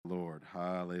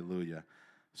Hallelujah.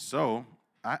 So,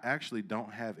 I actually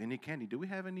don't have any candy. Do we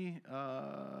have any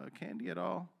candy at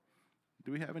all?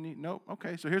 Do we have any? Nope.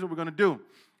 Okay, so here's what we're going to do.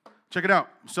 Check it out.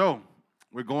 So,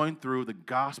 we're going through the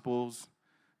Gospels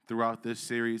throughout this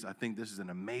series. I think this is an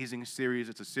amazing series.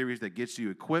 It's a series that gets you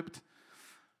equipped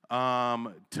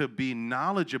to be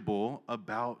knowledgeable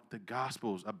about the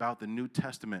Gospels, about the New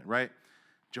Testament, right?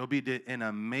 Joby did an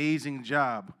amazing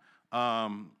job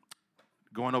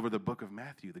going over the book of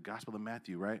Matthew, the Gospel of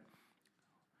Matthew, right?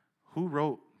 Who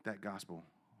wrote that gospel?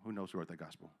 Who knows who wrote that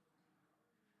gospel?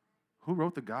 Who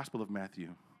wrote the Gospel of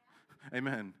Matthew?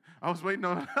 Amen. I was waiting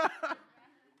on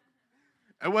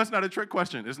it. Was not a trick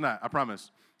question. It's not, I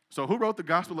promise. So who wrote the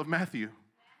Gospel of Matthew?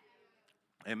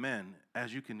 Amen.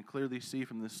 As you can clearly see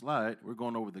from this slide, we're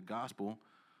going over the Gospel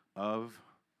of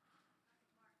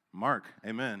Mark.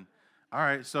 Amen. All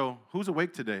right, so who's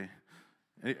awake today?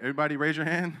 Everybody raise your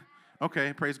hand?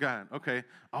 Okay, praise God. Okay.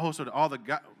 Oh, so all the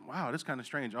guys, wow, this is kind of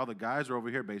strange. All the guys are over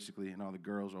here, basically, and all the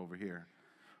girls are over here.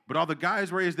 But all the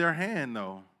guys raise their hand,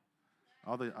 though.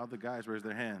 All the guys raise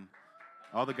their hand.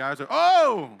 All the guys are,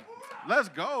 oh, let's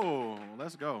go.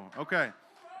 Let's go. Okay.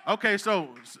 Okay, so,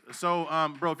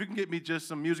 bro, if you can get me just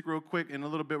some music real quick, in a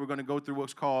little bit we're going to go through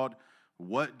what's called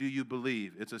What Do You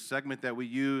Believe? It's a segment that we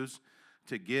use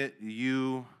to get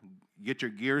your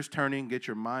gears turning, get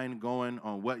your mind going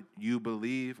on what you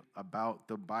believe about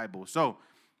the Bible. So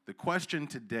the question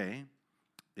today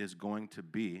is going to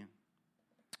be,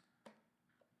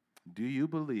 do you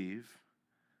believe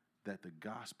that the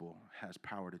gospel has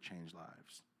power to change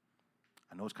lives?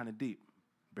 I know it's kind of deep.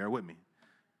 Bear with me.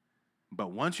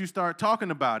 But once you start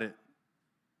talking about it,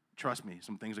 trust me,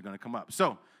 some things are going to come up.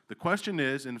 So the question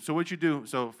is, and so what you do,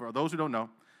 so for those who don't know,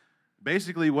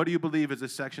 basically, what do you believe is a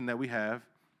section that we have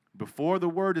before the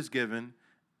word is given,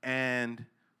 and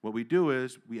what we do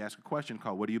is we ask a question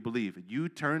called, what do you believe? You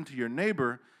turn to your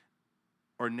neighbor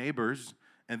or neighbors,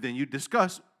 and then you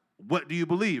discuss, what do you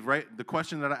believe, right? The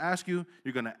question that I ask you,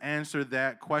 you're going to answer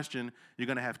that question. You're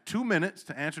going to have 2 minutes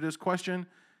to answer this question.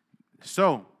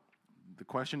 So the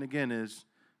question again is,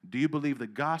 do you believe the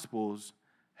Gospels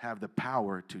have the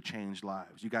power to change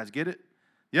lives? You guys get it?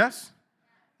 Yes?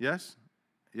 Yes?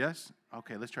 Yes?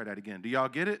 Okay, let's try that again. Do y'all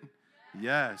get it?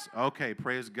 Yes. Okay,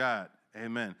 praise God.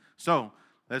 Amen. So,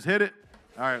 let's hit it.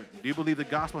 All right, do you believe the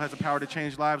gospel has the power to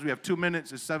change lives? We have 2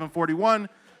 minutes. It's 7:41.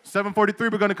 7:43,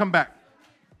 we're going to come back.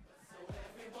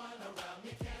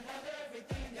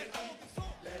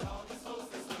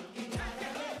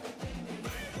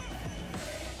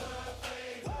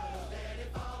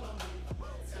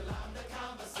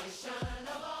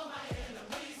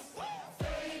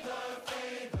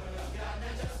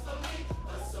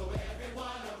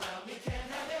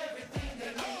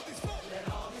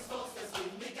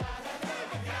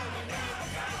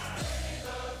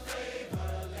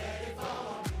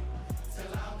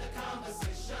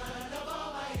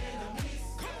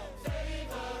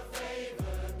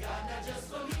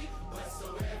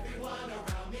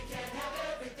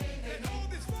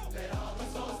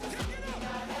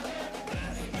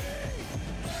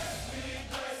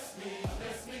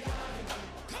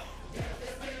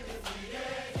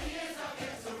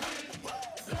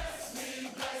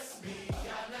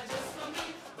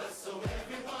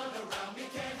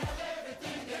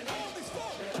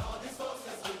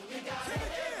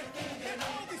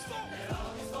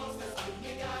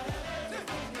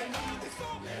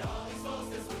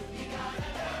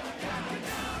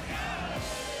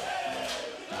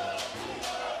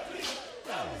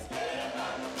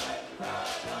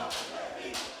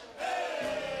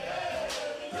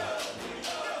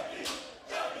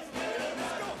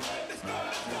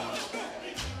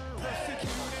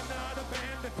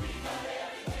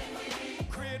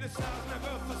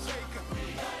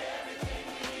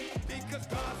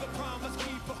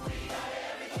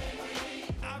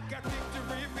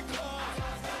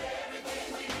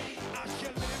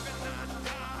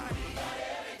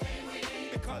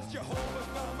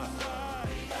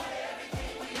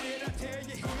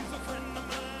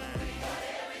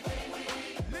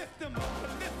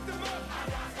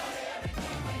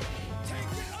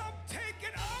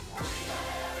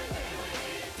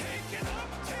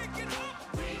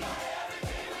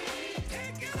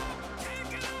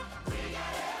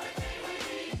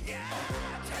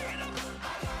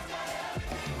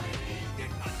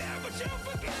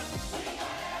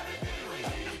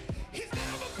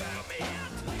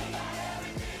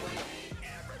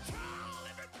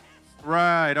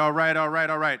 Right,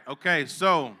 all right. Okay,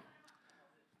 so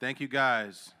thank you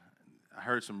guys. I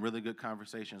heard some really good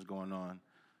conversations going on.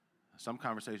 Some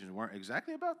conversations weren't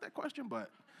exactly about that question, but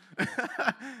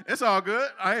It's all good.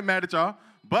 I ain't mad at y'all.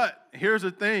 But here's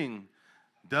the thing.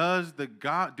 Do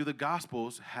the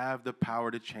Gospels have the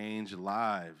power to change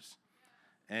lives?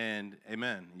 And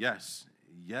amen. Yes.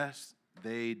 Yes,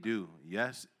 they do.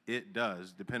 Yes, it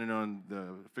does. Depending on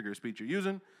the figure of speech you're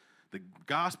using, the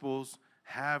Gospels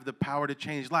have the power to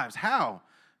change lives. How?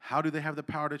 How do they have the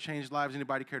power to change lives?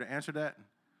 Anybody care to answer that?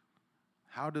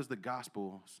 How does the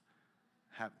Gospels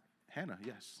have? Hannah,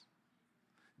 yes.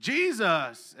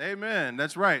 Jesus. Amen.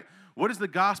 That's right. What does the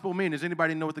gospel mean? Does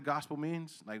anybody know what the gospel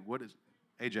means? Like, what is,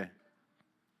 AJ?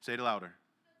 Say it louder.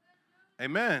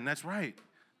 Amen. That's right.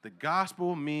 The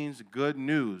gospel means good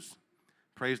news.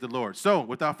 Praise the Lord. So,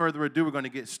 without further ado, we're going to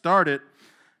get started.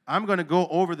 I'm going to go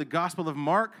over the Gospel of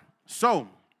Mark. So,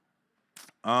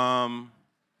 I'm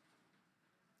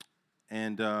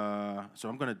going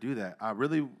to do that. I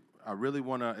really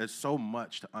want to. It's so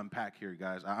much to unpack here,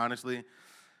 guys.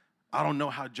 I don't know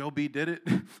how Joe B did it.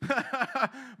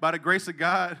 By the grace of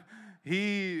God,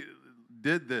 he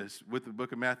did this with the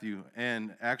book of Matthew,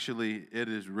 and actually, it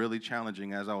is really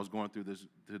challenging as I was going through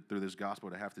this gospel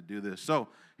to have to do this. So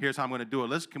here's how I'm going to do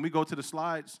it. Can we go to the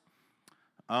slides?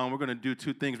 We're going to do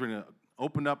two things. We're going to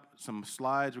open up some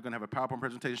slides. We're going to have a PowerPoint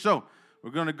presentation. So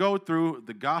we're going to go through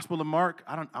the Gospel of Mark.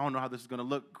 I don't know how this is going to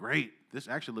look. Great. This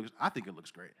actually I think it looks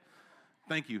great.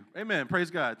 Thank you. Amen. Praise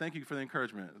God. Thank you for the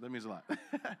encouragement. That means a lot.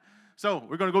 So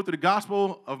we're going to go through the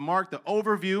Gospel of Mark, the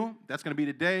overview. That's going to be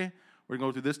today. We're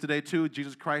going to go through this today too.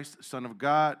 Jesus Christ, Son of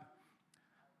God.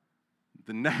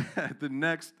 The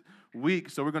next week,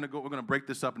 so we're going to break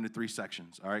this up into 3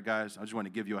 sections. All right, guys. I just want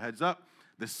to give you a heads up.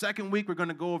 The second week, we're going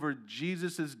to go over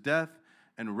Jesus' death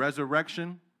and resurrection.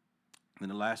 And then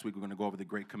the last week, we're going to go over the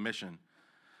Great Commission.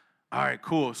 All right,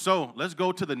 cool. So let's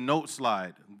go to the note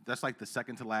slide. That's like the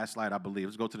second to last slide, I believe.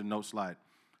 Let's go to the note slide.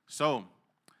 So,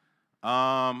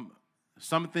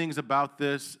 some things about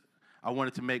this I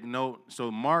wanted to make note. So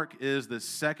Mark is the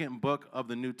second book of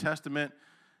the New Testament.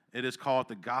 It is called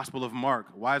the Gospel of Mark.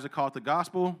 Why is it called the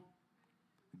Gospel?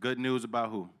 Good news about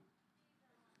who?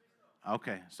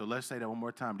 Okay, so let's say that one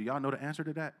more time. Do y'all know the answer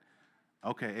to that?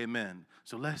 Okay, amen.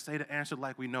 So let's say the answer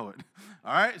like we know it.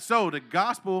 All right, so the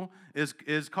Gospel is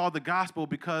called the Gospel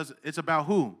because it's about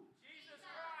who? Jesus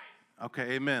Christ.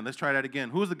 Okay, amen. Let's try that again.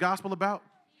 Who's the Gospel about?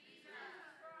 Jesus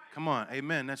Christ. Come on,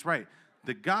 amen. That's right.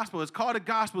 The Gospel is called a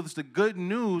Gospel. It's the good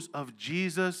news of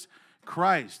Jesus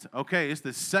Christ. Okay, it's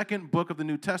the second book of the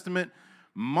New Testament.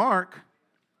 Mark,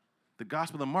 the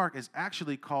Gospel of Mark, is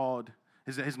actually called,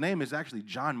 his name is actually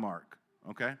John Mark.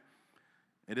 Okay,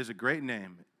 it is a great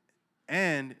name.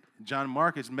 And John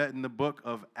Mark is met in the book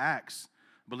of Acts.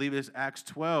 I believe it's Acts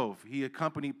 12. He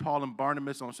accompanied Paul and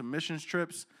Barnabas on some missions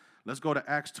trips. Let's go to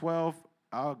Acts 12.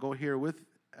 I'll go here with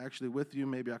you.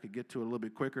 Maybe I could get to it a little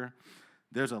bit quicker.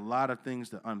 There's a lot of things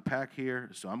to unpack here,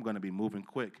 so I'm going to be moving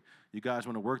quick. You guys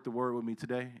want to work the word with me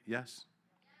today? Yes?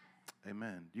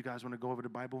 Amen. You guys want to go over the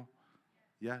Bible?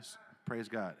 Yes? Praise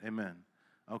God. Amen.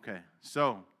 Okay.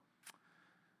 So,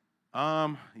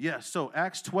 so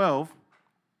Acts 12,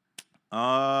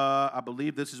 I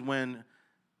believe this is when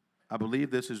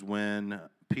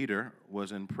Peter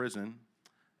was in prison.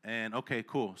 And okay,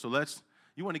 cool. So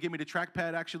you want to give me the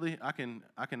trackpad actually? I can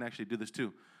actually do this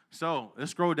too. So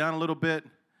let's scroll down a little bit.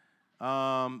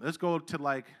 Let's go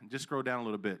to just scroll down a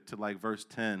little bit to verse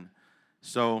 10.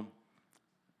 So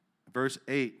verse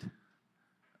 8.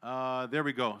 There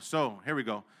we go. So here we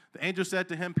go. The angel said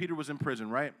to him, Peter was in prison,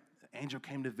 right? The angel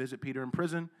came to visit Peter in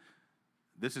prison.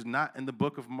 This is not in the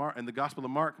book of Mark, in the Gospel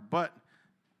of Mark, but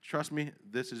trust me,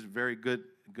 this is very good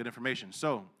information.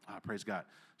 So, praise God.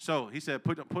 So he said,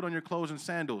 put on your clothes and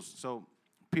sandals. So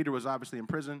Peter was obviously in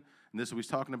prison, and this is what he's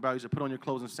talking about. He said, put on your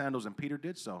clothes and sandals, and Peter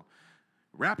did so.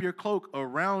 Wrap your cloak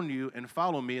around you and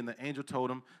follow me, and the angel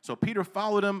told him. So Peter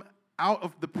followed him out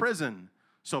of the prison.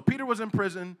 So Peter was in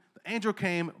prison. The angel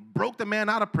came, broke the man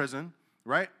out of prison,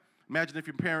 right? Imagine if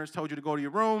your parents told you to go to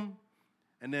your room,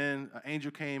 and then an angel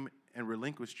came and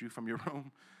relinquished you from your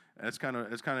room. It's kind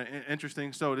of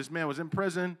interesting. So this man was in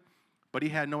prison, but he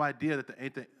had no idea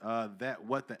that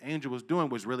what the angel was doing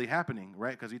was really happening,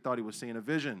 right? Because he thought he was seeing a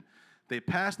vision. They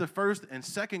passed the first and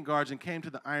second guards and came to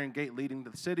the iron gate leading to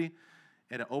the city.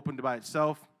 It had opened by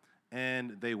itself,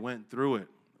 and they went through it.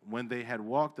 When they had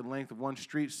walked the length of one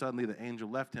street, suddenly the angel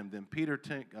left him. Then Peter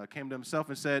came to himself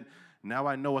and said, now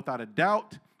I know without a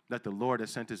doubt that the Lord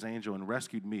has sent his angel and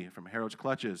rescued me from Herod's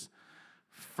clutches.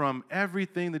 From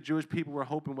everything the Jewish people were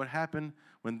hoping would happen,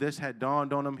 when this had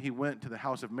dawned on him, he went to the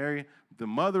house of Mary, the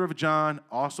mother of John,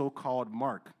 also called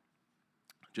Mark.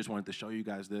 Just wanted to show you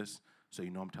guys this so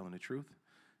you know I'm telling the truth.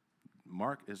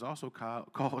 Mark is also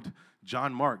called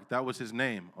John Mark. That was his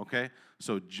name, okay?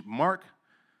 So Mark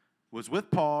was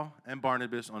with Paul and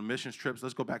Barnabas on missions trips.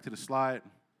 Let's go back to the slide.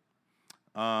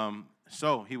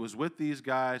 So he was with these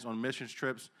guys on missions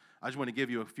trips. I just want to give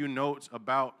you a few notes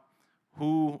about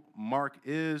who Mark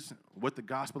is, what the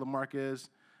Gospel of Mark is,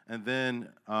 and then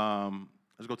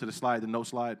let's go to the slide, the note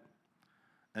slide,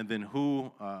 and then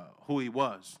who he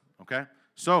was, okay?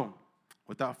 So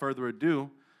without further ado,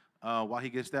 while he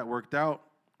gets that worked out,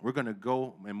 we're going to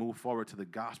go and move forward to the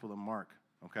Gospel of Mark,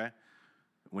 okay?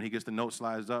 When he gets the note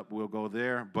slides up, we'll go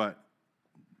there, but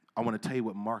I want to tell you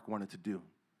what Mark wanted to do.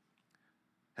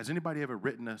 Has anybody ever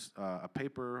written a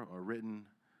paper or written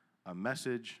a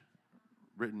message,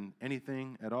 written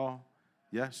anything at all?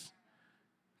 Yes?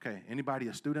 Okay, anybody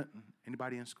a student?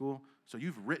 Anybody in school? So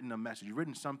you've written a message. You've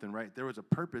written something, right? There was a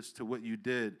purpose to what you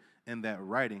did in that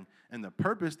writing. And the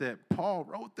purpose that Paul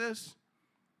wrote this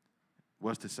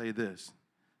was to say this: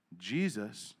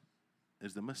 Jesus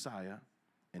is the Messiah,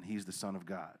 and he's the Son of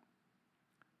God.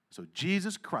 So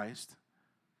Jesus Christ,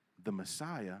 the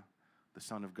Messiah, the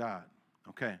Son of God.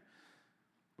 Okay,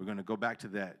 we're going to go back to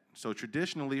that. So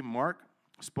traditionally, Mark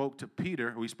spoke to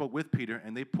Peter, or he spoke with Peter,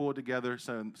 and they pulled together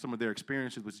some of their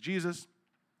experiences with Jesus.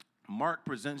 Mark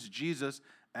presents Jesus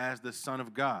as the Son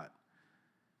of God.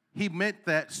 He meant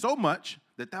that so much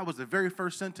that was the very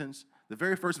first sentence, the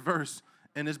very first verse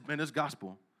in his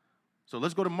gospel. So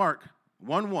let's go to Mark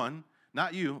 1:1.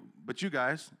 Not you, but you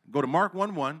guys. Go to Mark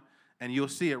 1:1, and you'll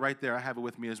see it right there. I have it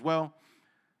with me as well.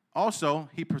 Also,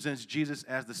 he presents Jesus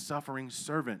as the suffering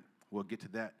servant. We'll get to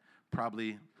that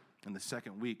probably in the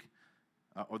second week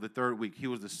or the third week. He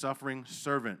was the suffering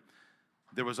servant.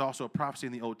 There was also a prophecy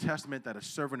in the Old Testament that a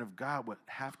servant of God would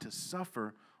have to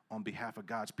suffer on behalf of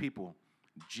God's people.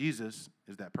 Jesus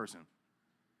is that person.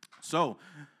 So,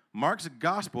 Mark's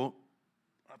gospel,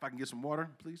 if I can get some water,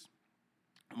 please.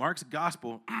 Mark's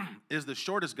gospel is the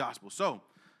shortest gospel. So,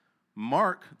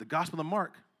 Mark, the Gospel of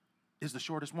Mark, is the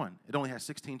shortest one. It only has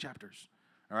 16 chapters,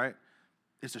 all right?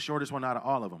 It's the shortest one out of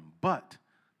all of them. But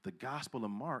the Gospel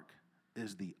of Mark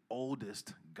is the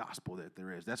oldest gospel that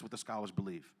there is. That's what the scholars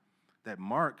believe, that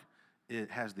Mark,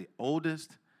 it has the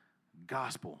oldest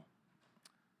gospel.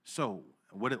 So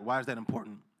why is that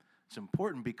important? It's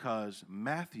important because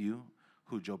Matthew,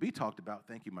 who Joe B talked about,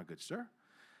 thank you, my good sir,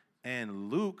 and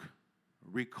Luke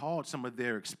recalled some of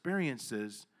their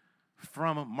experiences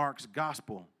from Mark's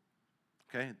gospel.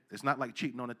 Okay? It's not like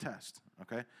cheating on a test,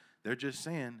 okay? They're just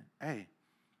saying, hey,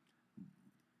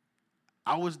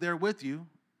 I was there with you,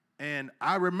 and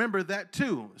I remember that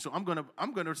too. So I'm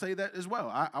gonna say that as well.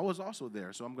 I was also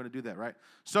there, so I'm gonna do that, right?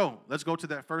 So let's go to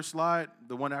that first slide,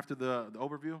 the one after the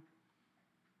overview.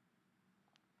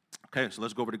 Okay, so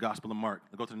let's go over the Gospel of Mark.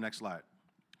 Let's go to the next slide,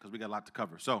 because we got a lot to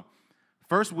cover. So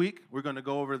first week, we're gonna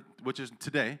go over, which is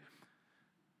today,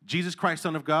 Jesus Christ,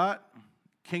 Son of God,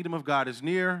 kingdom of God is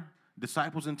near.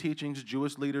 Disciples and teachings,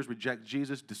 Jewish leaders reject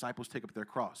Jesus. Disciples take up their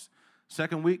cross.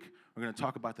 Second week, we're going to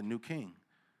talk about the new king.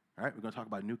 All right, we're going to talk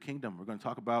about new kingdom. We're going to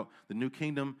talk about the new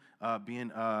kingdom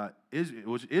being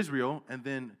Israel, and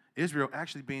then Israel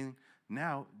actually being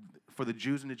now for the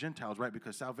Jews and the Gentiles, right?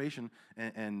 Because salvation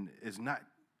and is not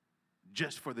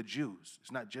just for the Jews.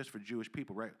 It's not just for Jewish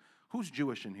people, right? Who's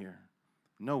Jewish in here?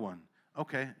 No one.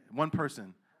 Okay, one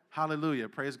person. Hallelujah.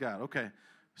 Praise God. Okay.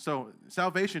 So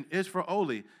salvation is for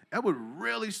Oli. That would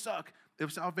really suck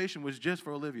if salvation was just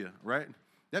for Olivia, right?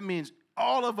 That means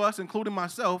all of us, including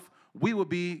myself, we would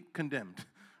be condemned,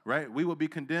 right? We would be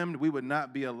condemned. We would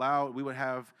not be allowed. We would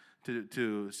have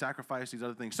to sacrifice these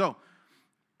other things. So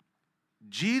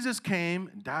Jesus came,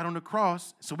 died on the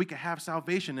cross, so we could have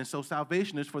salvation. And so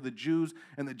salvation is for the Jews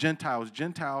and the Gentiles.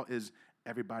 Gentile is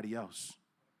everybody else,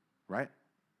 right?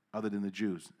 Other than the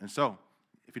Jews. And so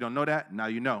if you don't know that, now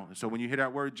you know. So when you hear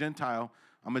that word Gentile,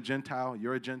 I'm a Gentile,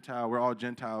 you're a Gentile, we're all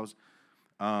Gentiles,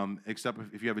 except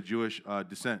if you have a Jewish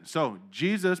descent. So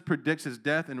Jesus predicts his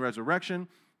death and resurrection.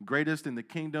 Greatest in the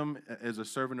kingdom is a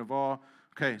servant of all.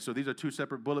 Okay, so these are two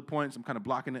separate bullet points. I'm kind of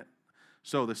blocking it.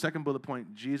 So the second bullet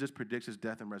point, Jesus predicts his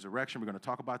death and resurrection. We're going to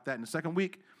talk about that in the second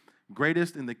week.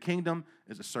 Greatest in the kingdom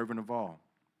is a servant of all.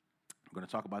 We're going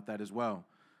to talk about that as well.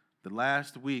 The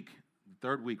last week,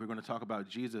 third week, we're going to talk about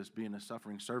Jesus being a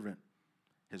suffering servant,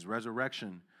 his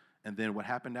resurrection, and then what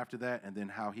happened after that, and then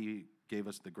how he gave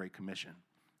us the Great Commission.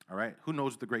 All right? Who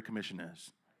knows what the Great Commission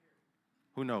is?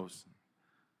 Who knows?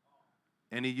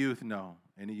 Any youth know?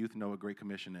 Any youth know what Great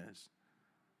Commission is?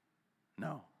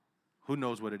 No. Who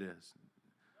knows what it is?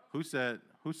 Who said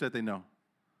they know?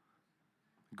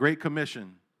 Great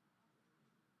Commission.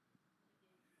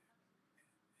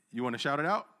 You want to shout it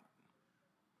out?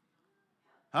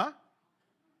 Huh?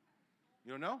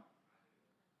 You don't know?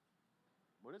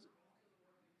 What is it?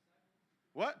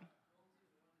 What?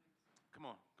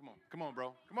 Come Come on,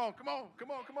 bro. Come on,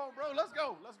 bro. Let's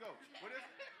go. What is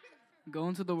it? Go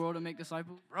into the world and make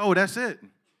disciples. Bro, that's it.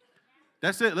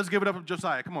 Let's give it up for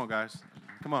Josiah. Come on, guys.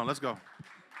 Come on, let's go.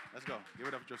 Give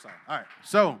it up for Josiah. All right.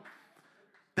 So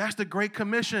that's the Great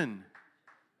Commission,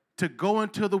 to go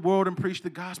into the world and preach the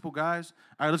gospel, guys.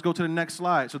 All right, let's go to the next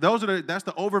slide. So that's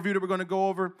the overview that we're going to go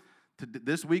over.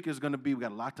 This week is going to be, we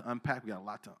got a lot to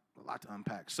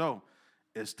unpack. So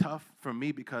it's tough for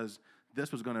me because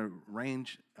this was going to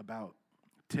range about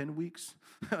 10 weeks,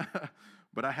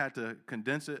 but I had to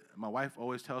condense it. My wife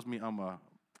always tells me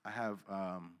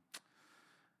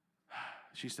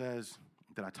she says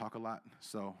that I talk a lot,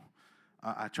 so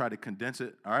I try to condense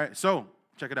it. All right, so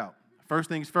check it out. First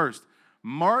things first.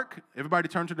 Mark, everybody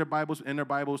turn to their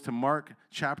Bibles to Mark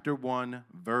chapter 1,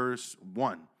 verse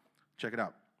 1. Check it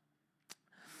out.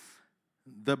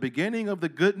 The beginning of the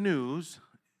good news,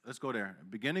 let's go there.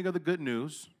 Beginning of the good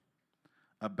news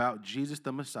about Jesus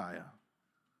the Messiah,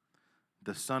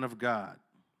 the Son of God,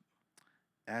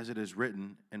 as it is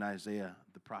written in Isaiah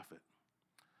the prophet.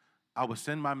 I will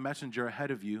send my messenger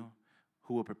ahead of you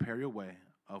who will prepare your way,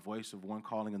 a voice of one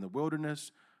calling in the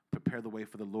wilderness, prepare the way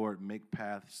for the Lord, make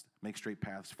straight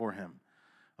paths for him.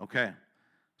 Okay,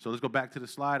 so let's go back to the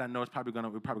slide. I know we're probably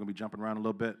gonna be jumping around a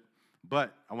little bit,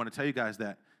 but I want to tell you guys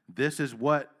that this is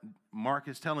what Mark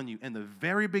is telling you. In the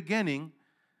very beginning,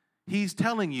 he's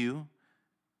telling you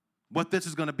what this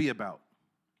is going to be about.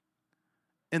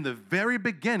 In the very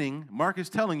beginning, Mark is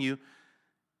telling you,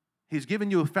 he's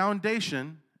giving you a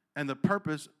foundation and the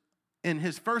purpose in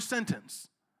his first sentence.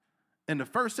 In the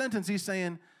first sentence, he's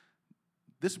saying,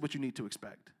 this is what you need to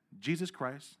expect. Jesus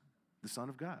Christ, the Son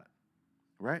of God,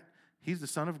 right? He's the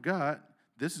Son of God.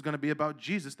 This is going to be about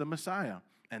Jesus, the Messiah,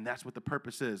 and that's what the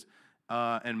purpose is.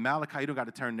 And Malachi, you don't got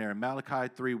to turn there. Malachi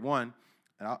 3:1,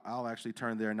 and I'll actually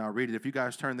turn there and I'll read it. If you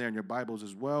guys turn there in your Bibles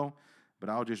as well, but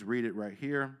I'll just read it right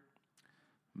here.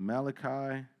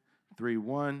 Malachi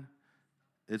 3:1,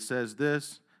 it says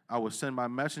this, I will send my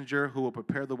messenger who will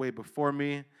prepare the way before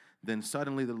me. Then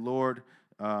suddenly the Lord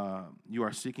you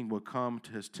are seeking will come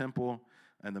to his temple,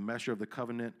 and the messenger of the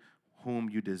covenant whom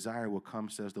you desire will come,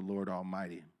 says the Lord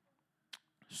Almighty.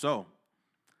 So,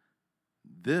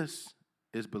 this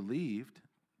is believed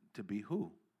to be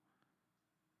who?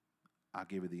 I'll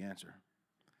give you the answer.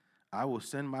 I will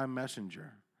send my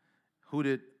messenger. Who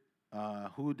did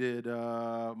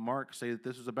Mark say that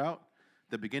this was about?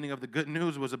 The beginning of the good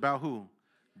news was about who?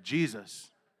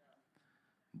 Jesus,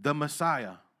 the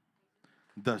Messiah,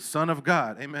 the Son of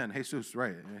God. Amen. Jesus,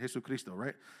 right? Jesus Cristo,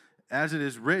 right? As it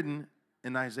is written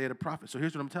in Isaiah the prophet. So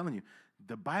here's what I'm telling you.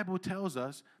 The Bible tells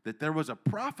us that there was a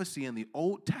prophecy in the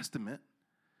Old Testament.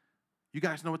 You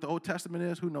guys know what the Old Testament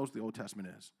is? Who knows what the Old Testament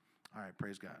is? All right,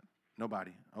 praise God.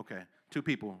 Nobody. Okay, 2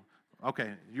 people.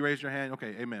 Okay, you raised your hand.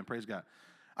 Okay, amen, praise God.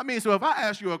 I mean, so if I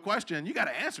ask you a question, you got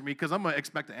to answer me because I'm going to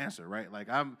expect an answer, right? Like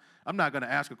I'm not going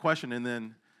to ask a question and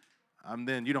then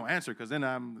you don't answer because then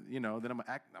I'm going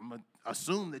to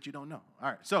assume that you don't know. All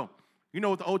right, so you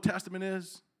know what the Old Testament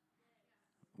is?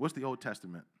 What's the Old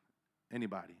Testament?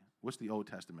 Anybody? What's the Old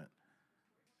Testament?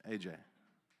 AJ.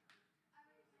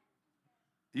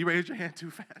 You raised your hand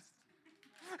too fast.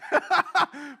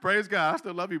 Praise God. I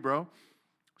still love you, bro.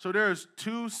 So there's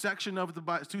two sections of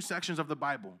the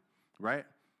Bible, right?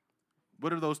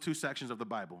 What are those 2 sections of the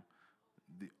Bible?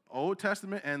 The Old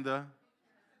Testament and the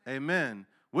Amen.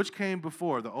 Which came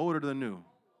before, the Old or the New?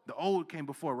 The Old came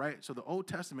before, right? So the Old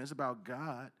Testament is about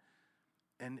God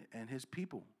and his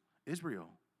people, Israel.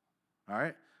 All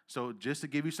right? So just to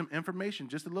give you some information,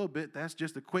 just a little bit, that's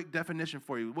just a quick definition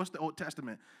for you. What's the Old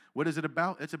Testament? What is it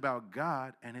about? It's about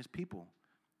God and his people,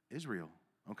 Israel.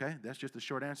 Okay? That's just a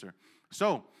short answer.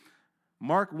 So,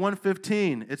 Mark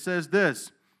 1:15, it says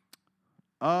this.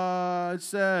 I'll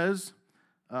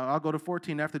go to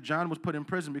 14. After John was put in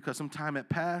prison because some time had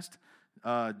passed,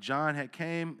 John had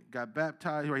came, got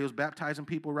baptized, or he was baptizing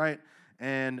people, right?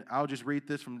 And I'll just read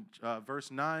this from verse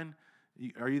 9.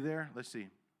 Are you there? Let's see.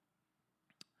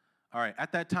 All right,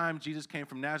 at that time, Jesus came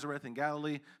from Nazareth in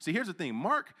Galilee. See, here's the thing.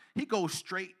 Mark, he goes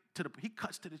straight he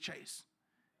cuts to the chase.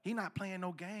 He not playing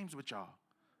no games with y'all.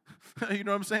 You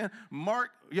know what I'm saying?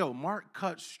 Mark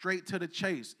cuts straight to the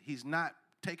chase. He's not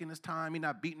taking his time. He's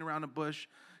not beating around the bush.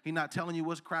 He's not telling you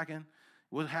what's cracking,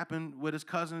 what happened with his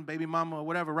cousin, baby mama, or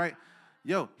whatever, right?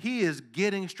 He is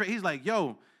getting straight. He's like,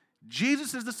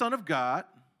 Jesus is the Son of God.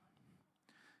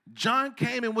 John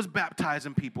came and was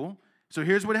baptizing people. So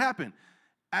here's what happened.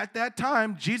 At that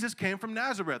time, Jesus came from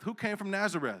Nazareth. Who came from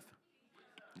Nazareth?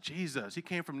 Jesus. He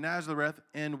came from Nazareth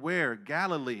and where?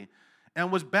 Galilee.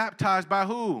 And was baptized by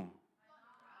who?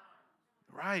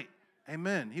 Right.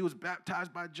 Amen. He was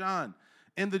baptized by John.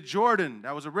 In the Jordan,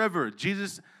 that was a river.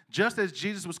 Just as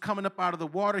Jesus was coming up out of the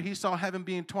water, he saw heaven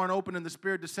being torn open and the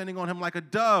Spirit descending on him like a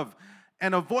dove.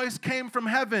 And a voice came from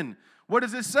heaven. What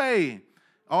does it say?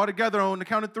 All together on the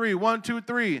count of three. 1, 2,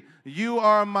 3. You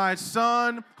are my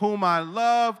son, whom I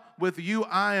love. With you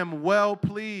I am well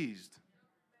pleased.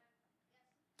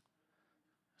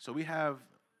 So we have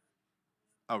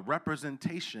a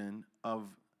representation of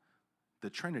the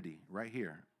Trinity right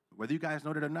here. Whether you guys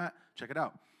know that or not, check it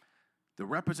out. The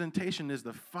representation is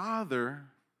the Father,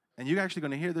 and you're actually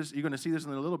going to hear this, you're going to see this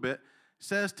in a little bit,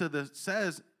 says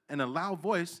in a loud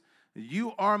voice,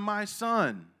 you are my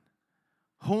son,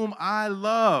 whom I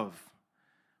love.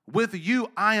 With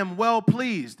you I am well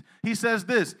pleased. He says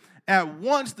this, at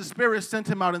once the Spirit sent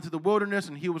him out into the wilderness,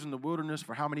 and he was in the wilderness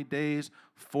for how many days?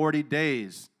 40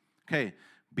 days. Okay,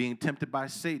 being tempted by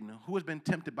Satan. Who has been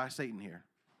tempted by Satan here?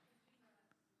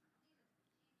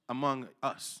 Among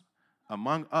us.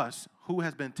 Among us, who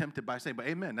has been tempted by Satan? But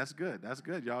amen, that's good. That's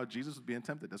good, y'all. Jesus was being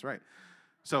tempted. That's right.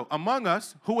 So among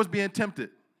us, who was being tempted?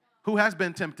 Who has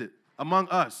been tempted? Among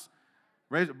us.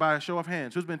 Raise by a show of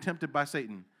hands. Who's been tempted by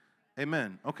Satan?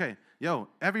 Amen. Okay. Yo,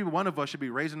 every one of us should be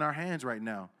raising our hands right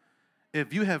now.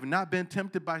 If you have not been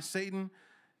tempted by Satan,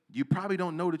 you probably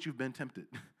don't know that you've been tempted.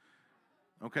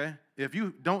 Okay? If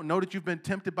you don't know that you've been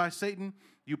tempted by Satan,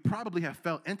 you probably have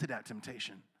fell into that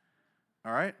temptation.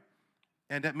 All right?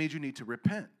 And that means you need to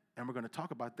repent. And we're going to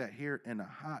talk about that here in a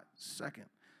hot second.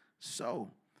 So,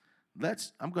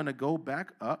 I'm going to go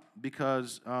back up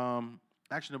because,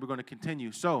 actually, we're going to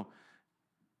continue. So,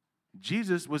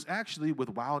 Jesus was actually with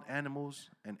wild animals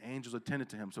and angels attended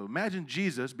to him. So, imagine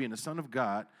Jesus being the Son of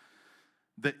God.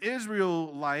 The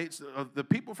Israelites, the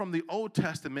people from the Old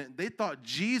Testament, they thought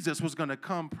Jesus was going to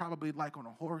come probably like on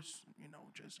a horse,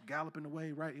 just galloping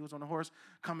away, right? He was on a horse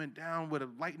coming down with a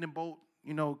lightning bolt,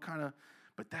 kind of.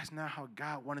 But that's not how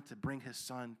God wanted to bring his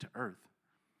son to earth.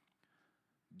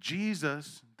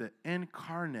 Jesus, the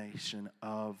incarnation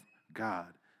of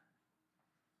God.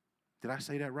 Did I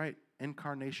say that right?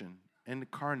 Incarnation,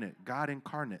 incarnate, God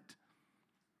incarnate.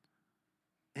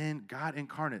 And God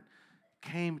incarnate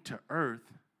came to earth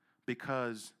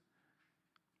because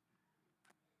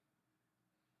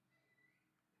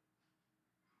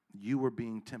you were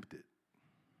being tempted.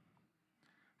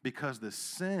 Because the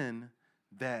sin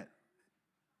that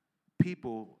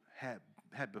people had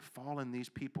befallen these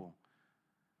people.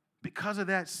 Because of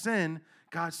that sin,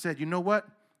 God said, you know what?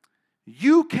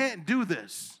 You can't do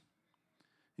this.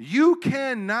 You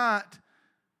cannot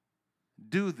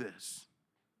do this.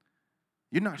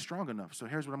 You're not strong enough. So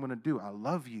here's what I'm going to do. I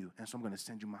love you, and so I'm going to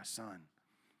send you my son.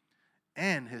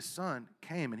 And his son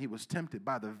came, and he was tempted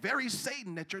by the very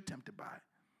Satan that you're tempted by.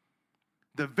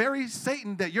 The very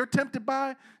Satan that you're tempted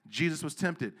by, Jesus was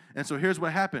tempted. And so here's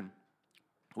what happened.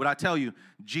 What I tell you,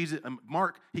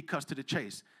 Mark, he cuts to the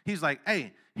chase. He's like,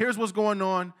 hey, here's what's going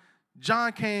on.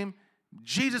 John came,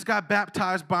 Jesus got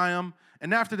baptized by him,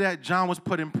 and after that, John was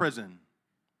put in prison.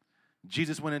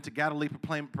 Jesus went into Galilee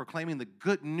proclaiming the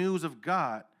good news of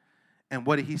God. And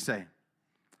what did he say?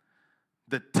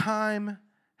 The time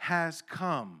has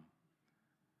come.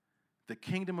 The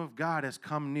kingdom of God has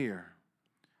come near.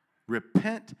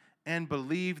 Repent and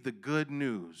believe the good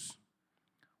news.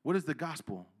 What is the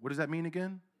gospel? What does that mean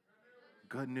again?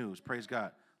 Good news. Praise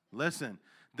God. Listen,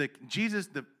 this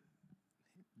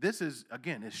is,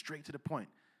 again, is straight to the point.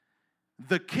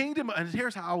 The kingdom, and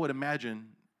here's how I would imagine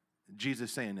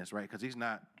Jesus saying this, right? Because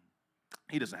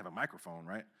he doesn't have a microphone,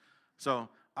 right? So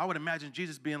I would imagine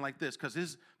Jesus being like this,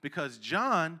 because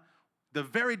John, the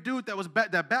very dude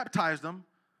that baptized him,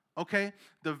 okay,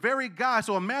 the very guy.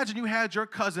 So imagine you had your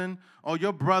cousin or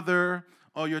your brother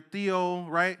or your Theo,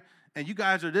 right? And you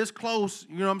guys are this close,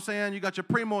 you know what I'm saying? You got your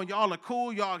primo and y'all are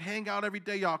cool. Y'all hang out every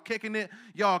day. Y'all kicking it.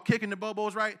 Y'all kicking the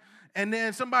bubbles, right? And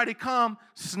then somebody come,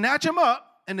 snatch him up,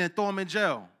 and then throw him in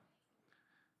jail.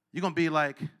 You're going to be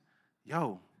like,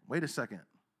 yo, wait a second.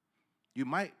 You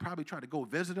might probably try to go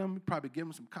visit him, probably give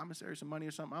him some commissary, some money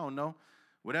or something. I don't know.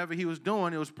 Whatever he was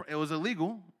doing, it was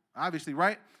illegal, obviously,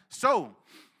 right? So,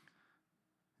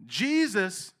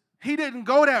 Jesus, he didn't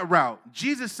go that route.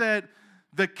 Jesus said,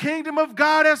 the kingdom of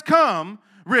God has come,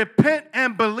 repent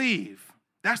and believe.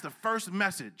 That's the first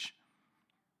message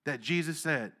that Jesus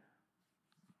said.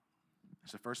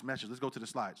 That's the first message. Let's go to the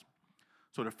slides.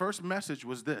 So the first message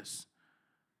was this.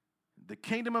 The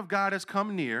kingdom of God has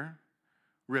come near,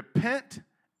 repent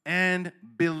and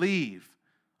believe.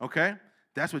 Okay?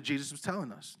 That's what Jesus was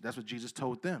telling us. That's what Jesus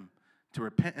told them, to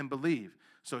repent and believe.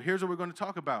 So here's what we're going to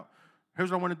talk about.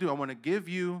 Here's what I want to do. I want to give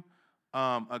you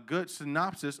a good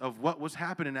synopsis of what was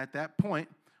happening at that point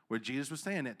where Jesus was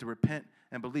saying that, to repent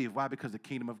and believe. Why? Because the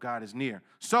kingdom of God is near.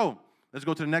 So let's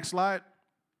go to the next slide.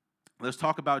 Let's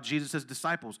talk about Jesus'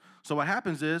 disciples. So what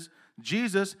happens is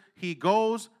Jesus, he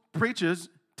goes, preaches,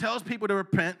 tells people to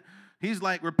repent. He's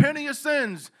like, repent of your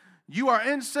sins. You are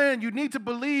in sin. You need to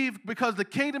believe because the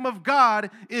kingdom of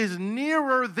God is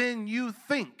nearer than you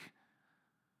think.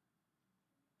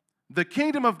 The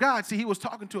kingdom of God, see, he was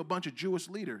talking to a bunch of Jewish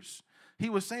leaders. He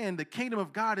was saying the kingdom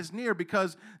of God is near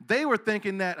because they were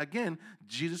thinking that, again,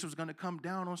 Jesus was going to come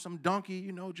down on some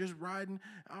donkey, just riding.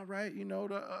 All right,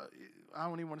 I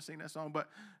don't even want to sing that song, but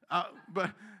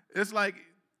it's like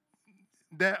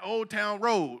that Old Town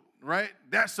Road, right?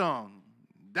 That song.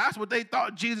 That's what they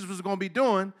thought Jesus was going to be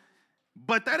doing,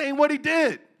 but that ain't what he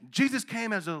did. Jesus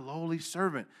came as a lowly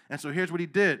servant, and so here's what he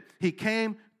did. He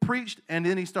came, preached, and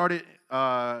then he started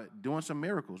doing some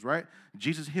miracles, right?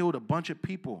 Jesus healed a bunch of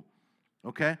people.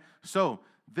 Okay, so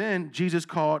then Jesus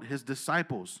called his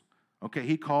disciples. Okay,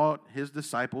 he called his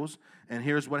disciples, and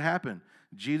here's what happened.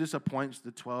 Jesus appoints the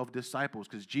 12 disciples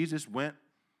because Jesus went,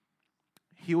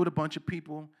 healed a bunch of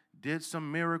people, did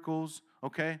some miracles,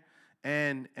 okay,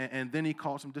 and then he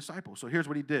called some disciples. So here's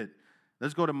what he did.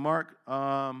 Let's go to Mark.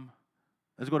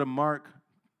 Let's go to Mark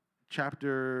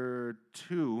chapter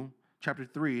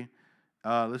 3.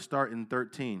 Let's start in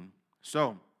 13.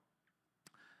 So.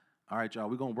 All right, y'all,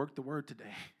 we're going to work the word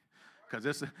today because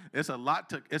it's a lot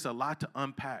to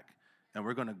unpack, and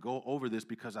we're going to go over this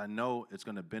because I know it's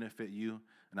going to benefit you,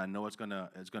 and I know it's going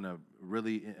to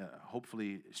really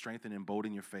hopefully strengthen and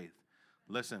embolden your faith.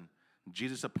 Listen,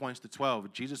 Jesus appoints the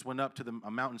 12. Jesus went up to the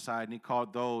mountainside, and he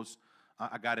called those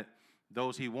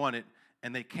he wanted,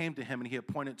 and they came to him, and he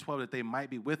appointed 12 that they might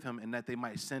be with him and that they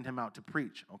might send him out to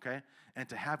preach, okay, and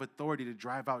to have authority to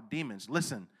drive out demons.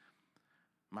 Listen,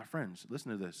 my friends,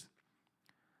 listen to this.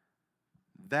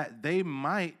 That they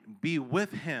might be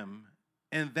with him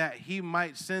and that he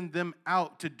might send them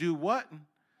out to do what?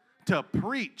 To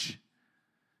preach.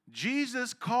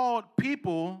 Jesus called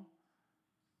people,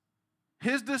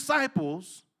 his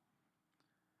disciples,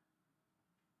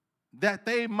 that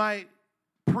they might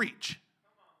preach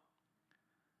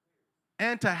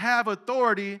and to have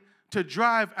authority to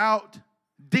drive out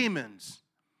demons.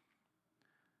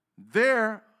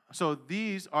 So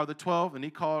these are the 12, and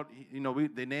he called,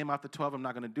 they name out the 12. I'm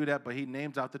not going to do that, but he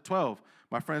names out the 12.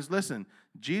 My friends, listen.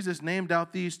 Jesus named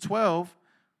out these 12.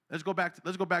 Let's go back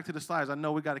to the slides. I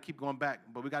know we got to keep going back,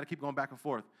 but we got to keep going back and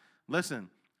forth. Listen.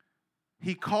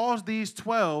 He calls these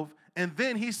 12, and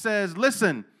then he says,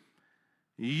 listen,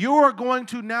 you are going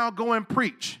to now go and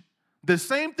preach. The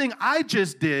same thing I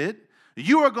just did,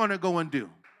 you are going to go and do.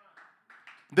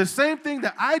 The same thing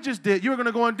that I just did, you're going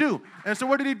to go and do. And so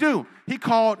what did he do? He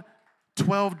called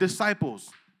 12 disciples.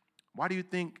 Why do you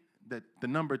think that the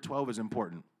number 12 is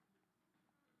important?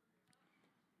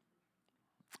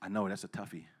 I know, that's a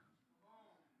toughie.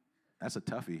 That's a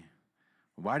toughie.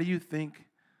 Why do you think,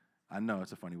 I know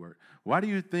it's a funny word. Why do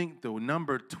you think the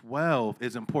number 12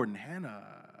 is important? Hannah,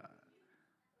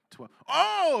 12.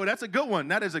 Oh, that's a good one.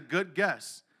 That is a good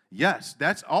guess. Yes,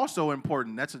 that's also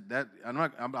important.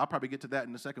 I'll probably get to that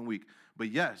in the second week. But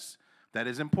yes, that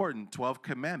is important. 12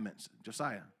 commandments.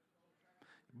 Josiah.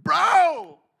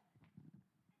 Bro!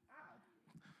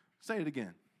 Say it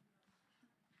again.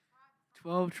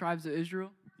 12 tribes of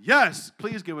Israel. Yes,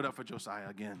 please give it up for Josiah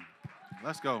again.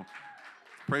 Let's go.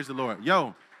 Praise the Lord.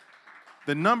 Yo,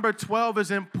 the number 12 is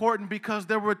important because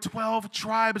there were 12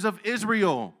 tribes of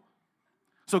Israel.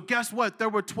 So guess what? There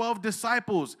were 12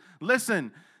 disciples.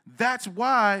 Listen, that's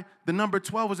why the number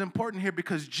 12 was important here,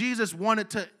 because Jesus wanted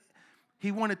to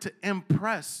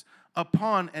impress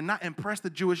upon, and not impress the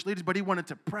Jewish leaders, but he wanted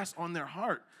to press on their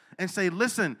heart and say,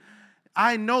 listen,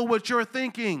 I know what you're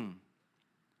thinking.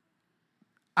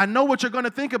 I know what you're going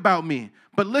to think about me.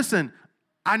 But listen,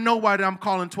 I know why I'm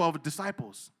calling 12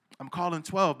 disciples. I'm calling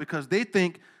 12 because they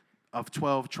think of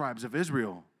 12 tribes of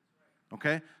Israel.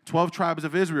 Okay? 12 tribes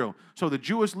of Israel. So the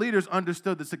Jewish leaders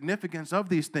understood the significance of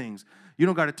these things. You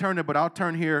don't got to turn there, but I'll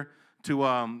turn here to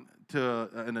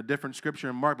in a different scripture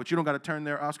in Mark, but you don't got to turn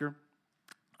there, Oscar.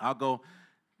 I'll go.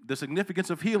 The significance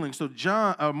of healing. So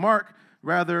Mark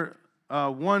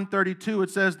 1:32, it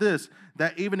says this: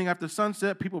 that evening after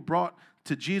sunset, people brought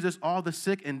to Jesus all the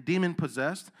sick and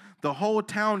demon-possessed. The whole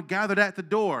town gathered at the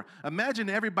door. Imagine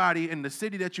everybody in the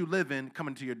city that you live in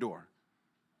coming to your door.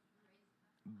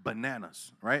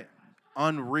 Bananas, right?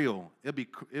 Unreal.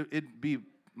 It'd be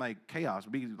like chaos.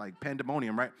 It'd be like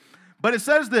pandemonium, right? But it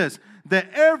says this, that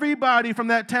everybody from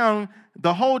that town,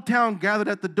 the whole town gathered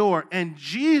at the door, and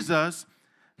Jesus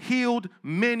healed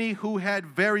many who had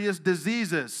various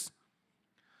diseases.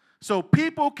 So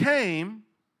people came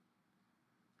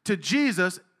to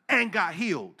Jesus and got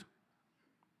healed.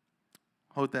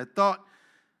 Hold that thought.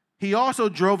 He also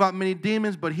drove out many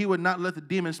demons, but he would not let the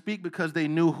demons speak because they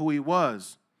knew who he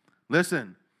was.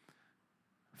 Listen,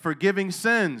 forgiving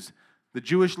sins. The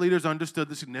Jewish leaders understood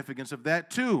the significance of that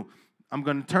too. I'm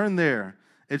going to turn there.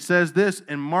 It says this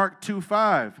in Mark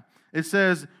 2:5. It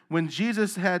says, when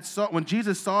Jesus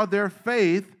saw their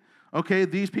faith, okay,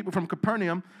 these people from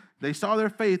Capernaum, they saw their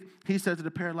faith, he said to the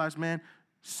paralyzed man,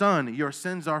 son, your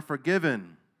sins are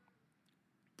forgiven.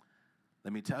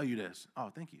 Let me tell you this. Oh,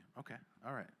 thank you. Okay,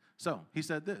 all right. So he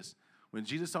said this. When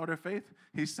Jesus saw their faith,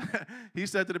 he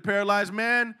said to the paralyzed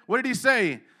man, what did he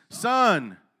say?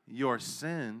 Son, your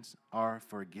sins are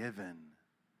forgiven.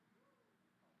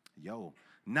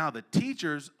 Now the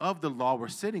teachers of the law were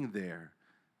sitting there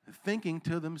thinking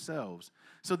to themselves.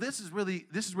 So this is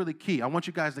really key. I want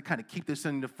you guys to kind of keep this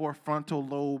in the forefrontal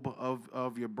lobe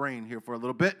of your brain here for a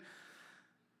little bit.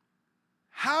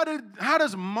 How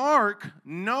does Mark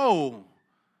know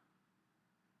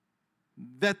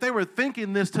that they were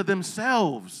thinking this to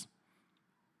themselves?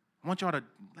 I want y'all to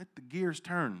let the gears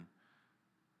turn.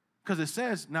 Because it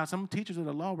says, now some teachers of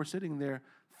the law were sitting there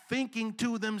thinking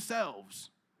to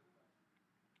themselves.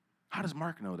 How does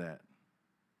Mark know that?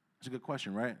 That's a good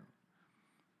question, right?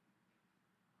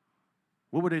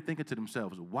 What were they thinking to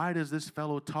themselves? Why does this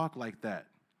fellow talk like that?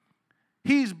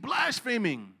 He's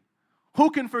blaspheming. Who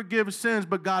can forgive sins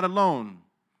but God alone?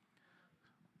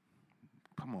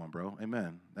 Come on, bro.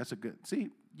 Amen. That's a good, see,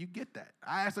 you get that.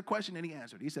 I asked a question and he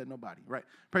answered. He said nobody, right?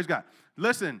 Praise God.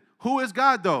 Listen, who is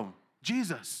God though?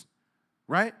 Jesus,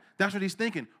 right? That's what he's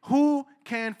thinking. Who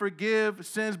can forgive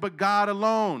sins but God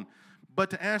alone?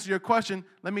 But to answer your question,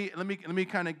 let me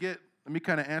kind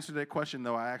of answer that question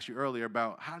though I asked you earlier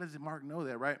about how does Mark know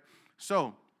that, right?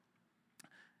 So,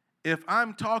 if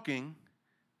I'm talking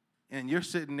and you're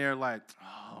sitting there like,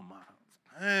 oh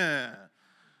my,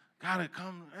 gotta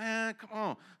come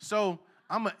on. So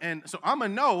I'm gonna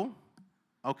know,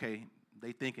 okay,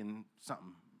 they thinking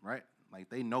something, right? Like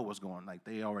they know what's going on, like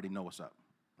they already know what's up,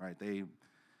 right?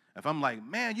 If I'm like,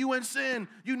 man, you in sin,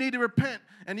 you need to repent,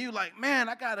 and you like, man,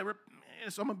 I gotta repent.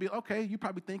 So I'm going to be, okay, you're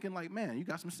probably thinking like, man, you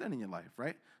got some sin in your life,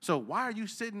 right? So why are you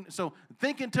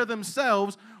thinking to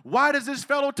themselves, why does this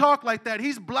fellow talk like that?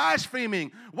 He's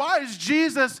blaspheming. Why is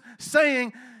Jesus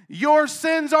saying, your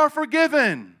sins are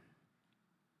forgiven?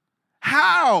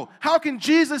 How? How can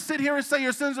Jesus sit here and say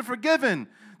your sins are forgiven?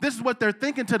 This is what they're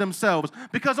thinking to themselves.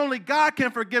 Because only God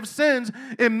can forgive sins.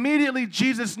 Immediately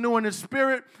Jesus knew in his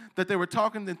spirit that they were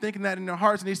talking and thinking that in their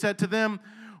hearts. And he said to them,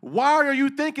 why are you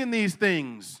thinking these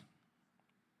things?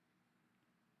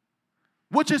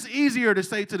 Which is easier to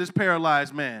say to this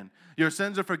paralyzed man, your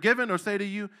sins are forgiven, or say to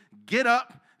you, get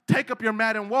up, take up your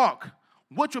mat and walk?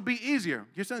 Which would be easier?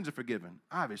 Your sins are forgiven,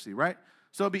 obviously, right?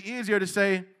 So it'd be easier to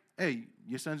say, hey,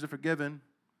 your sins are forgiven,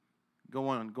 go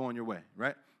on your way,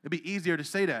 right? It'd be easier to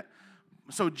say that.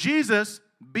 So Jesus,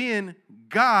 being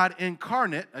God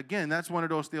incarnate, again, that's one of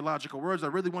those theological words I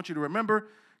really want you to remember.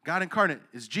 God incarnate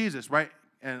is Jesus, right?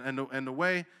 And the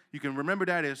way you can remember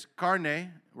that is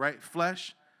carne, right?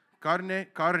 Flesh. Carne, you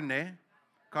got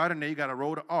to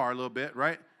roll the R a little bit,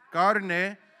 right?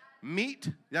 Carne, meat,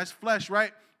 that's flesh,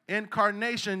 right?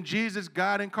 Incarnation, Jesus,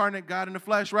 God incarnate, God in the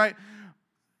flesh, right?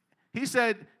 He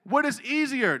said, what is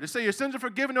easier, to say your sins are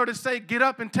forgiven or to say get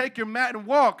up and take your mat and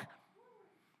walk?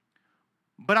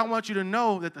 But I want you to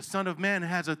know that the Son of Man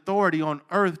has authority on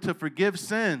earth to forgive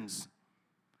sins.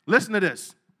 Listen to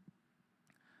this.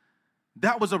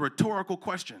 That was a rhetorical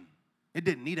question. It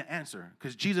didn't need an answer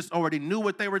because Jesus already knew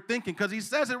what they were thinking because he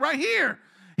says it right here.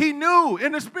 He knew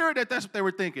in the spirit that that's what they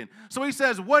were thinking. So he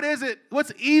says, what is it?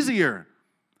 What's easier?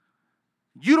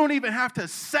 You don't even have to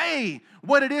say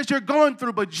what it is you're going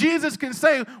through, but Jesus can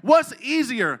say what's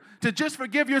easier, to just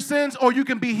forgive your sins or you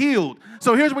can be healed.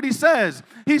 So here's what he says.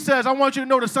 He says, I want you to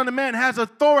know the Son of Man has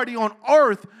authority on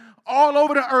earth, all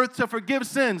over the earth, to forgive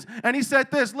sins. And he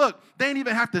said this, look, they didn't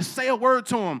even have to say a word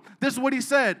to him. This is what he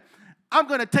said. I'm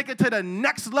going to take it to the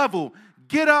next level.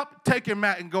 Get up, take your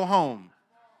mat, and go home.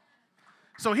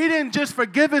 So he didn't just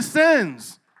forgive his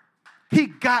sins. He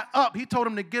got up. He told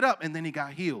him to get up, and then he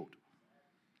got healed.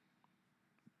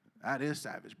 That is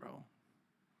savage, bro.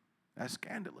 That's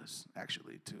scandalous,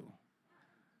 actually, too.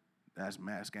 That's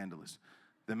mad scandalous.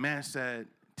 The man said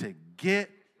to get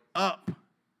up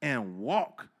and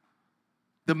walk.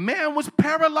 The man was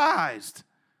paralyzed.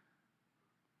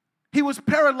 He was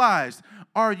paralyzed.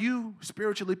 Are you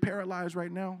spiritually paralyzed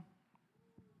right now?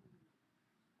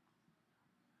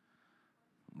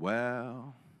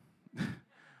 Well,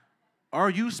 are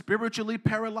you spiritually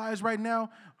paralyzed right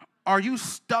now? Are you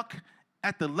stuck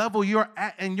at the level you're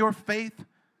at in your faith?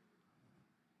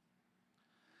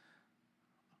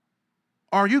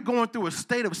 Are you going through a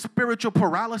state of spiritual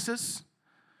paralysis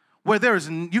where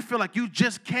you feel like you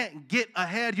just can't get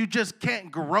ahead, you just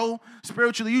can't grow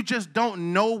spiritually, you just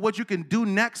don't know what you can do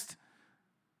next?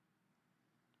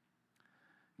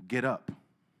 Get up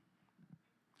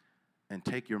and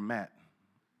take your mat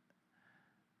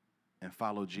and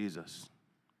follow Jesus.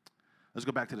 Let's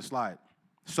go back to the slide.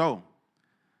 So,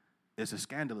 it's a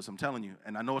scandalous, I'm telling you,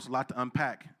 and I know it's a lot to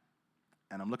unpack,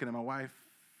 and I'm looking at my wife.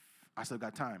 I still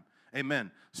got time.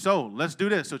 Amen. So, let's do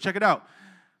this. So, check it out.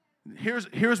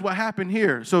 Here's what happened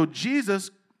here. So,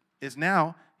 Jesus is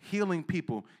now healing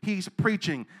people. He's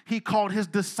preaching. He called his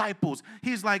disciples.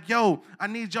 He's like, yo, I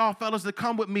need y'all fellas to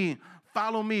come with me.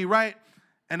 Follow me, right?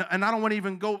 And I don't want to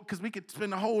even go, because we could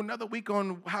spend a whole another week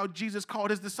on how Jesus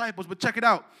called his disciples. But check it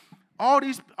out. All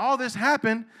this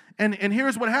happened, and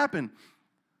here's what happened.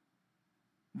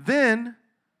 Then,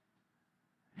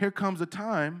 here comes a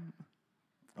time,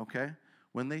 okay,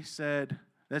 when they said,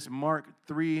 that's Mark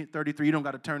 3:33. You don't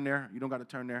got to turn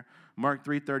there. Mark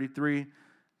 3:33.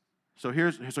 So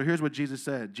here's what Jesus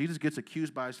said. Jesus gets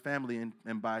accused by his family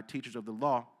and by teachers of the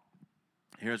law.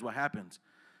 Here's what happens.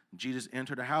 Jesus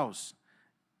entered a house,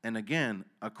 and again,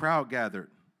 a crowd gathered,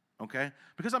 okay?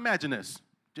 Because imagine this.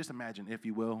 Just imagine, if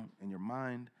you will, in your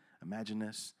mind, imagine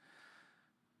this.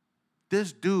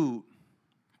 This dude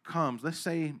comes, let's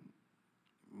say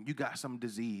you got some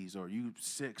disease or you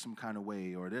sick some kind of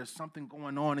way or there's something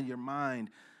going on in your mind,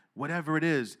 whatever it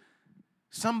is.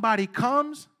 Somebody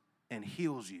comes and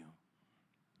heals you.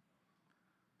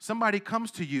 Somebody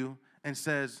comes to you and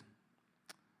says,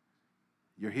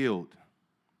 you're healed.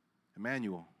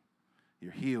 Emmanuel,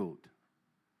 you're healed.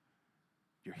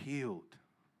 You're healed.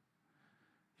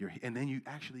 And then you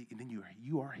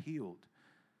are healed.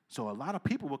 So a lot of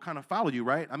people will kind of follow you,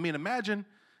 right? I mean, imagine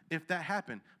if that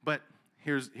happened. But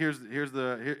here's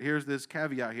this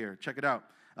caveat here. Check it out.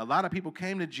 A lot of people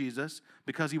came to Jesus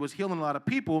because he was healing a lot of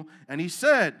people, and he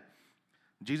said,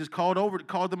 Jesus called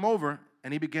them over,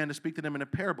 and he began to speak to them in a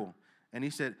parable. And he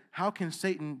said, how can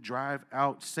Satan drive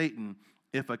out Satan?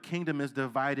 If a kingdom is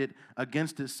divided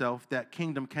against itself, that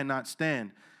kingdom cannot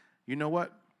stand. You know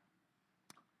what?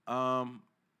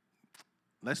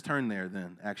 Let's turn there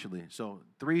then, actually. So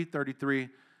 3:33,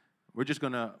 we're just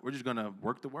gonna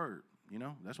work the word. You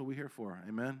know, that's what we're here for.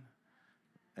 Amen.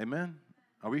 Amen.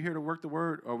 Are we here to work the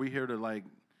word, or are we here to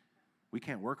we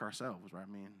can't work ourselves, right?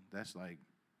 I mean, that's like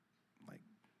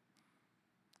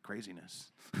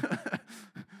craziness.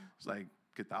 It's like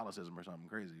Catholicism or something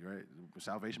crazy, right?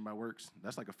 Salvation by works.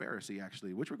 That's like a Pharisee,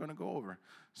 actually, which we're going to go over.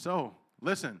 So,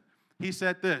 listen, he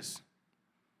said this.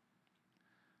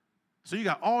 So you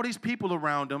got all these people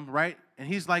around him, right? And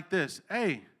he's like this,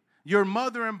 hey, your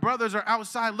mother and brothers are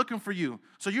outside looking for you.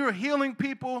 So you're healing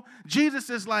people. Jesus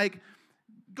is like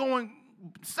going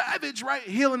savage, right?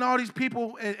 Healing all these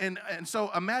people. And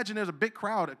so imagine there's a big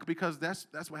crowd, because that's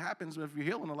what happens if you're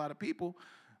healing a lot of people,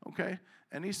 okay?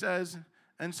 And he says,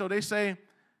 and so they say,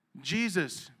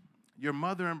 Jesus, your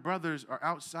mother and brothers are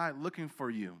outside looking for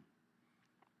you,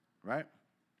 right?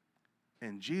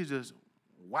 And Jesus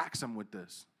whacks them with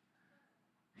this.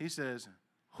 He says,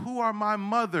 who are my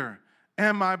mother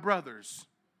and my brothers?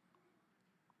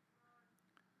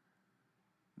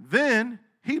 Then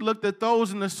he looked at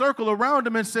those in the circle around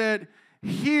him and said,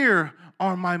 here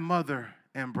are my mother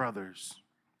and brothers.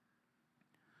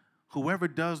 Whoever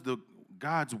does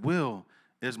God's will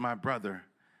is my brother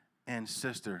and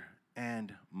sister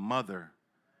and mother.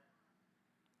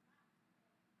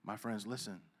 My friends,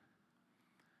 listen.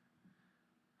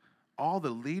 All the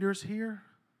leaders here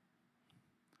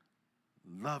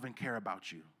love and care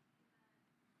about you.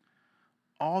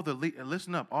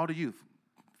 Listen up, all the youth,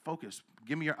 focus.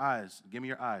 Give me your eyes. Give me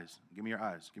your eyes. Give me your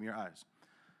eyes. Give me your eyes.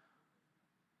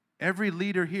 Every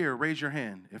leader here, raise your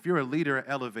hand. If you're a leader at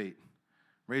Elevate,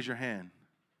 raise your hand.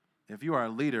 If you are a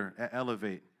leader at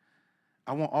Elevate,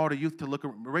 I want all the youth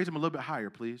to raise them a little bit higher,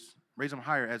 please. Raise them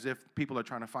higher as if people are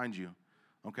trying to find you,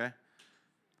 okay?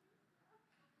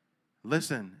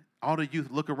 Listen, all the youth,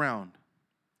 look around.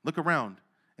 Look around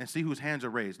and see whose hands are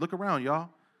raised. Look around, y'all.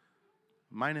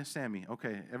 Minus Sammy.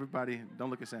 Okay, everybody, don't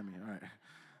look at Sammy. All right.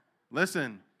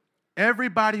 Listen,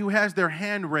 everybody who has their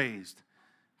hand raised,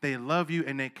 they love you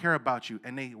and they care about you,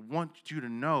 and they want you to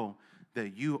know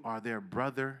that you are their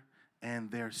brother and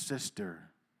their sister,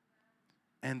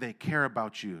 and they care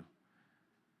about you.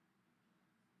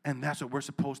 And that's what we're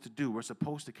supposed to do. We're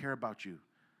supposed to care about you.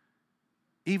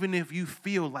 Even if you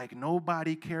feel like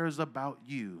nobody cares about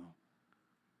you,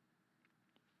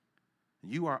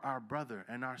 you are our brother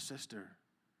and our sister,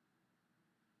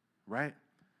 right?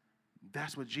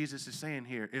 That's what Jesus is saying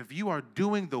here. If you are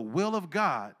doing the will of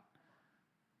God,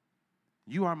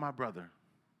 you are my brother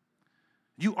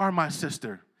You are my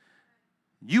sister.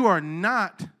 You are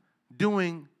not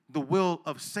doing the will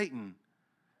of Satan.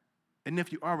 And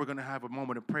if you are, we're going to have a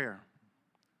moment of prayer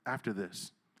after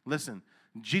this. Listen,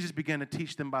 Jesus began to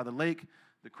teach them by the lake,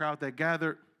 the crowd that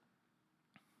gathered.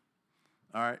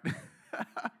 All right.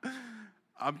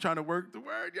 I'm trying to work the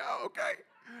word, y'all, okay?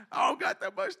 I don't got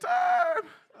that much time.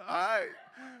 All right.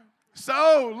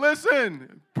 So,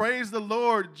 listen, praise the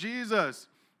Lord Jesus.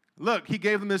 Look, he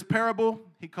gave them this parable.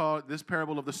 He called this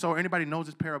parable of the sower. Anybody knows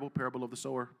this parable of the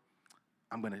sower?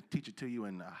 I'm going to teach it to you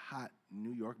in a hot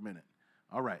New York minute.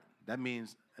 All right. That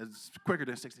means it's quicker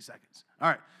than 60 seconds. All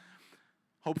right.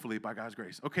 Hopefully, by God's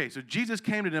grace. Okay, so Jesus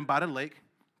came to them by the lake.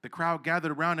 The crowd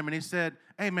gathered around him, and he said,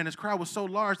 hey, man, this crowd was so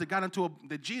large that he got into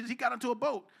a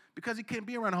boat because he can't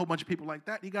be around a whole bunch of people like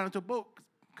that. He got into a boat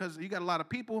because you got a lot of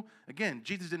people. Again,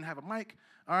 Jesus didn't have a mic.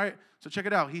 All right, so check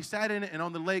it out. He sat in it and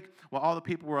on the lake while all the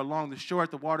people were along the shore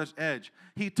at the water's edge.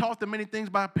 He taught them many things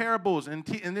by parables. And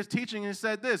in this teaching, he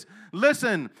said this.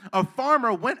 Listen, a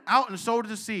farmer went out and sowed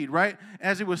the seed, right?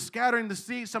 As he was scattering the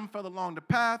seed, some fell along the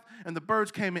path, and the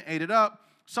birds came and ate it up.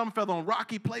 Some fell on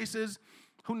rocky places.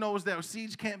 Who knows that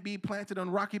seeds can't be planted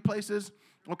on rocky places,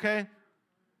 okay?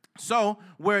 So,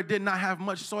 where it did not have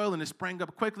much soil and it sprang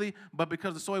up quickly, but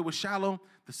because the soil was shallow,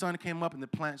 the sun came up and the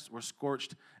plants were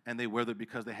scorched and they withered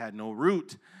because they had no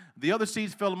root. The other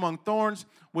seeds fell among thorns,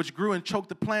 which grew and choked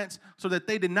the plants so that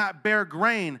they did not bear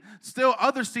grain. Still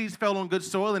other seeds fell on good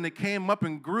soil and it came up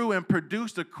and grew and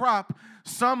produced a crop,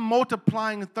 some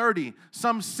multiplying 30,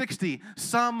 some 60,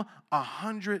 some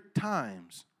 100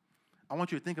 times. I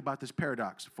want you to think about this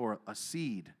paradox for a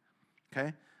seed,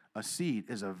 okay? A seed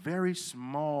is a very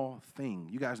small thing.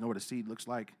 You guys know what a seed looks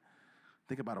like?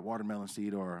 Think about a watermelon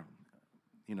seed or,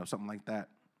 something like that,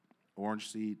 orange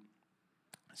seed.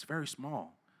 It's very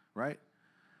small, right?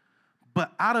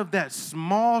 But out of that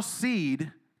small seed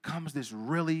comes this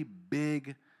really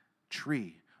big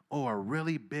tree or a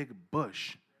really big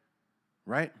bush,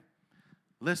 right?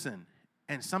 Listen,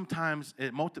 and sometimes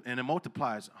it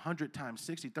multiplies 100 times,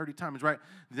 60, 30 times, right?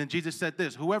 Then Jesus said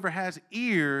this, whoever has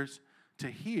ears to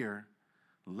hear,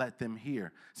 let them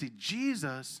hear. See, he's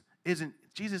not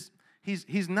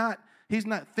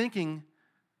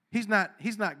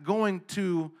going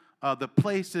to the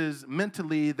places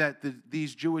mentally that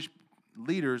these Jewish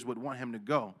leaders would want him to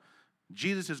go.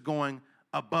 Jesus is going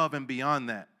above and beyond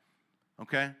that,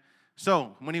 okay?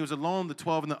 So when he was alone, the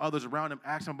 12 and the others around him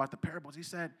asked him about the parables. He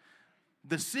said,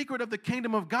 the secret of the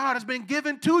kingdom of God has been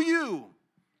given to you.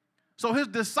 So his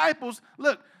disciples,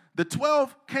 look, the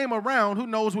 12 came around. Who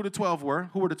knows who the 12 were?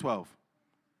 Who were the 12?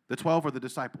 The 12 were the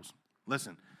disciples.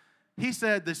 Listen, he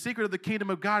said, the secret of the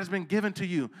kingdom of God has been given to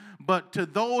you. But to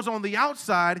those on the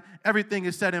outside, everything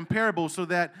is said in parables so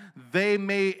that they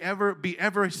may ever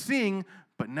seeing,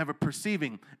 but never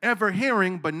perceiving, ever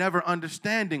hearing, but never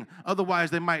understanding.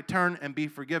 Otherwise, they might turn and be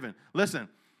forgiven. Listen,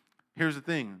 here's the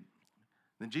thing.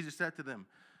 Then Jesus said to them,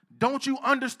 don't you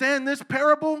understand this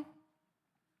parable?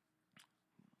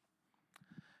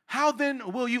 How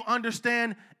then will you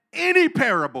understand any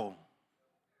parable?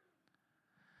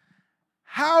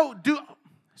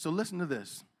 So listen to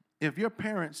this. If your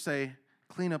parents say,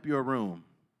 clean up your room,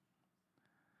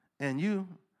 and you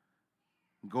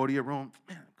go to your room,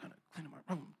 man, I'm going to clean up my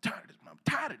room. I'm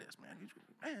tired of this, man.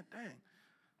 Man, dang.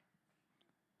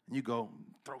 And you go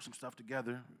throw some stuff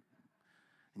together,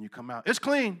 and you come out. It's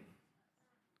clean.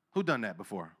 Who done that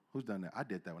before? Who's done that? I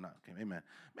did that when I came. Amen.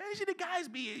 Man, you see the guys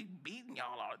be beating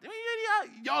y'all all the time.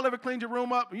 Y'all ever cleaned your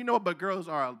room up? You know, but girls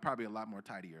are probably a lot more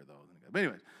tidier, though. But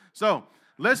anyways, so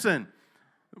listen.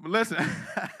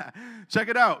 Check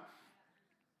it out.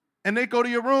 And they go to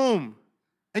your room.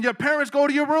 And your parents go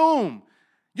to your room.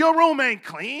 Your room ain't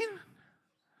clean.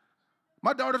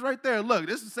 My daughter's right there. Look,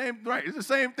 this is the same, right? It's the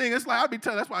same thing. It's like, I'll be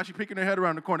telling, that's why she's peeking her head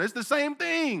around the corner. It's the same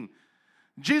thing.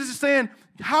 Jesus is saying,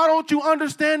 how don't you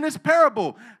understand this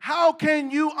parable? How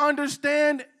can you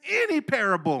understand any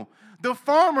parable? The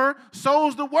farmer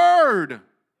sows the word.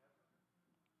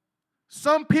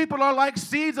 Some people are like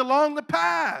seeds along the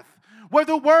path where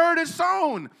the word is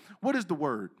sown. What is the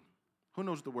word? Who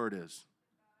knows what the word is?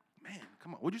 Man,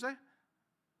 come on. What'd you say?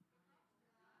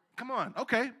 Come on.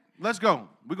 Okay, let's go.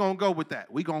 We're going to go with that.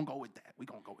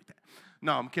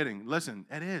 No, I'm kidding. Listen,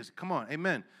 it is. Come on.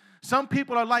 Amen. Some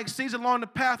people are like seeds along the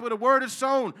path where the word is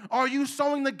sown. Are you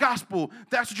sowing the gospel?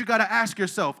 That's what you got to ask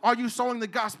yourself. Are you sowing the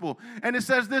gospel? And it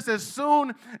says this, as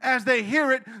soon as they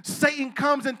hear it, Satan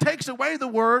comes and takes away the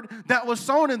word that was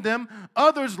sown in them.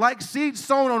 Others, like seeds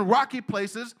sown on rocky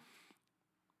places.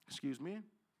 Excuse me.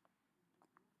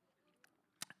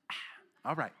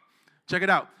 All right. Check it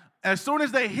out. As soon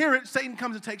as they hear it, Satan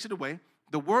comes and takes it away.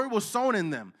 The word was sown in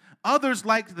them. Others,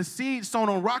 like the seed sown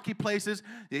on rocky places,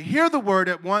 they hear the word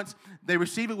at once, they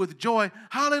receive it with joy.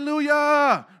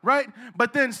 Hallelujah, right?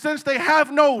 But then since they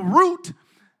have no root,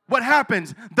 what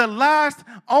happens? The last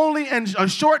only in a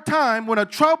short time, when a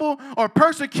trouble or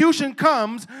persecution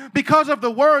comes, because of the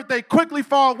word, they quickly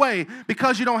fall away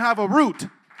because you don't have a root.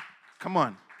 Come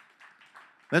on.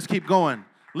 Let's keep going.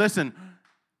 Listen,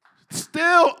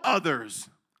 still others,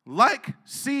 like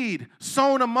seed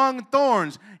sown among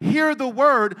thorns, hear the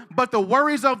word, but the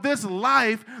worries of this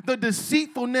life, the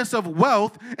deceitfulness of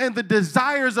wealth, and the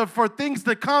desires for things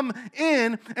to come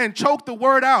in and choke the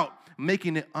word out,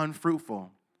 making it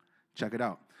unfruitful. Check it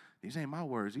out. These ain't my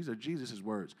words. These are Jesus'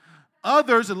 words.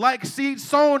 Others, like seed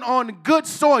sown on good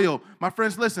soil. My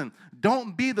friends, listen.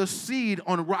 Don't be the seed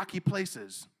on rocky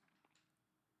places.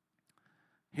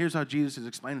 Here's how Jesus is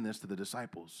explaining this to the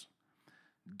disciples.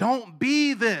 Don't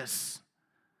be this.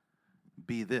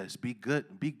 Be this. Be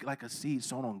good. Be like a seed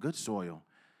sown on good soil.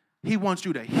 He wants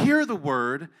you to hear the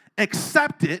word,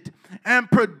 accept it,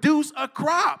 and produce a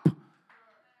crop.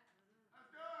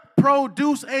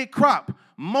 Produce a crop.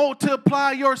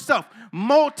 Multiply yourself.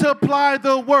 Multiply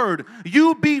the word.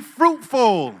 You be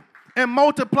fruitful and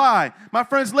multiply. My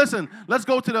friends, listen. Let's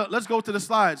go to the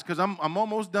slides because I'm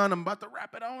almost done. I'm about to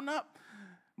wrap it on up.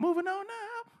 Moving on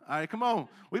up. All right, come on.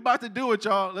 We about to do it,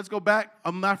 y'all. Let's go back.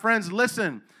 My friends,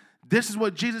 listen. This is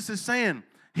what Jesus is saying.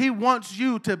 He wants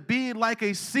you to be like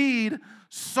a seed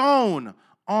sown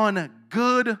on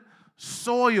good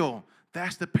soil.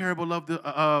 That's the parable of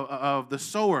the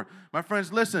sower. My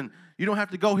friends, listen. You don't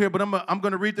have to go here, but I'm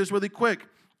going to read this really quick.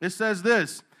 It says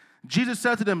this. Jesus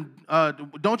said to them,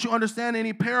 don't you understand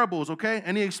any parables, okay?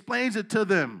 And he explains it to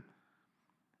them.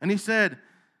 And he said,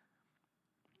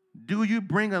 do you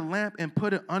bring a lamp and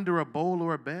put it under a bowl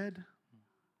or a bed?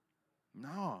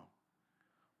 No.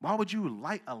 Why would you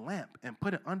light a lamp and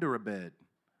put it under a bed?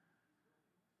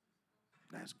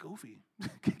 That's goofy.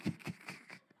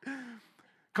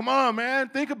 Come on, man.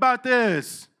 Think about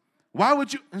this. Why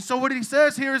would you? And so what he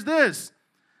says here is this.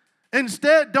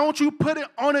 Instead, don't you put it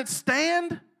on its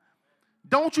stand?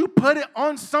 Don't you put it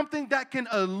on something that can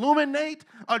illuminate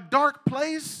a dark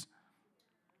place?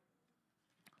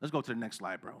 Let's go to the next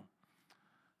slide, bro.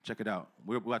 Check it out.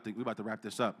 We're about to wrap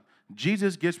this up.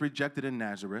 Jesus gets rejected in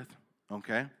Nazareth,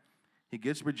 okay? He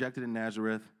gets rejected in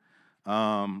Nazareth.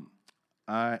 I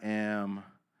am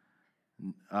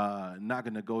not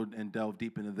going to go and delve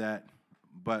deep into that,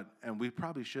 and we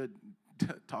probably should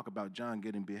talk about John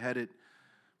getting beheaded.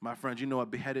 My friends, you know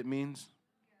what beheaded means?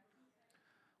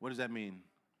 What does that mean?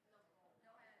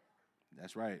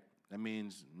 That's right. That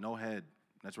means no head.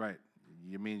 That's right.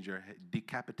 It means your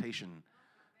decapitation.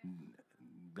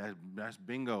 That's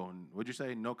bingo. What'd you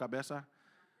say? No cabeza?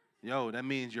 Yo, that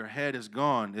means your head is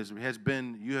gone.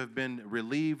 You have been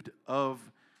relieved of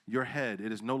your head.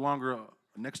 It is no longer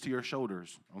next to your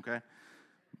shoulders, okay?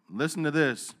 Listen to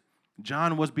this.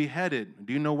 John was beheaded.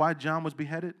 Do you know why John was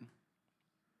beheaded?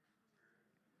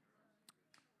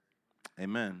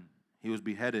 Amen. He was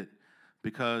beheaded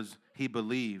because he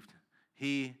believed.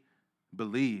 He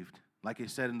believed. Like he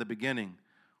said in the beginning.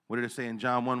 What did it say in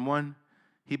John 1:1?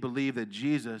 He believed that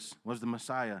Jesus was the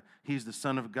Messiah. He's the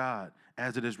Son of God,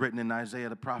 as it is written in Isaiah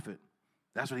the prophet.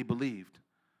 That's what he believed.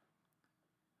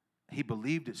 He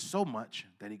believed it so much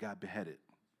that he got beheaded.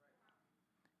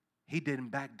 He didn't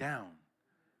back down.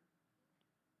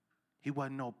 He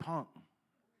wasn't no punk.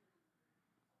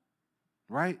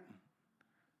 Right?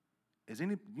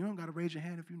 You don't got to raise your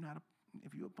hand if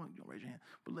you're a punk, you don't raise your hand.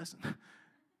 But listen,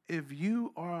 if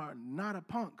you are not a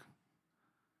punk,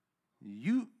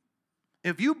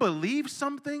 if you believe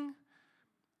something,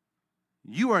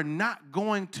 you are not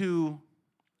going to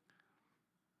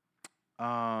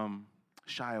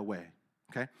shy away,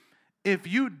 okay? If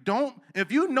you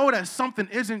know that something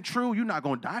isn't true, you're not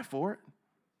going to die for it,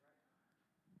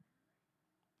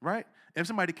 right? If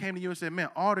somebody came to you and said, man,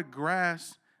 all the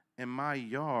grass in my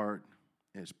yard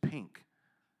is pink.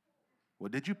 Well,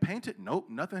 did you paint it? Nope,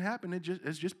 nothing happened.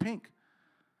 It's just pink.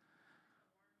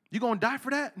 You going to die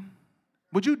for that?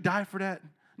 Would you die for that?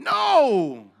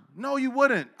 No, you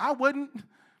wouldn't. I wouldn't.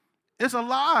 It's a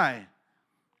lie.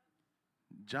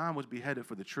 John was beheaded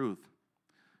for the truth.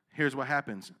 Here's what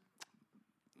happens.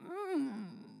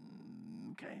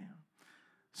 Okay.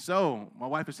 So, my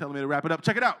wife is telling me to wrap it up.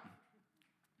 Check it out.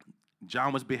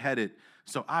 John was beheaded.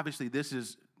 So, obviously, this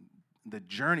is the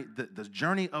journey, the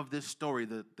journey of this story,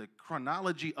 the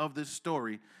chronology of this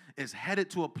story is headed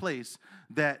to a place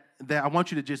that I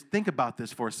want you to just think about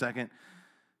this for a second.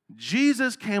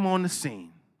 Jesus came on the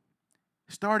scene,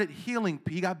 started healing.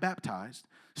 He got baptized,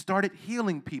 started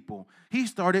healing people. He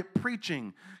started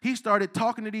preaching. He started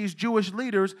talking to these Jewish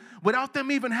leaders without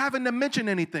them even having to mention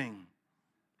anything.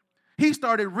 He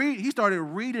started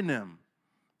reading them.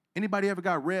 Anybody ever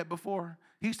got read before?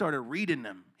 He started reading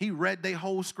them. He read their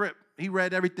whole script. He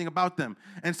read everything about them.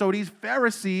 And so these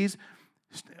Pharisees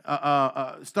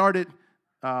started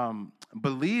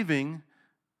believing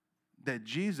that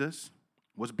Jesus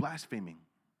was blaspheming.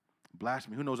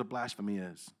 Blasphemy. Who knows what blasphemy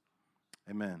is?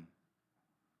 Amen.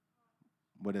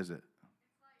 What is it?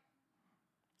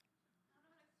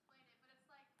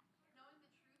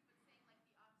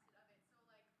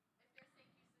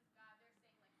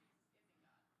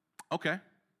 Okay.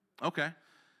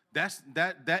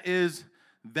 That is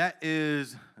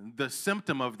the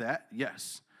symptom of that.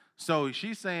 Yes. So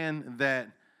she's saying that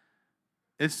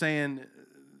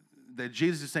that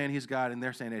Jesus is saying he's God and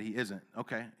they're saying that he isn't.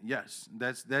 Okay. Yes.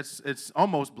 It's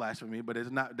almost blasphemy, but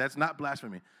that's not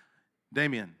blasphemy.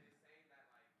 Damien.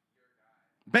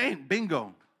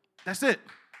 Bingo. That's it.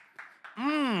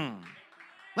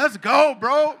 Let's go,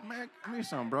 bro. Man, give me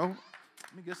some, bro.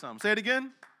 Let me get some. Say it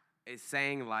again. It's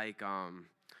saying like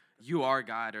you are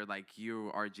God or like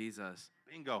you are Jesus.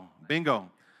 Bingo.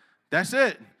 That's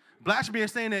it. Blasphemy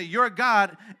is saying that you're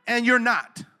God and you're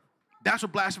not. That's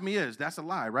what blasphemy is. That's a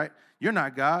lie, right? You're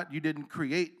not God. You didn't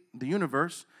create the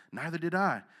universe. Neither did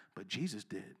I. But Jesus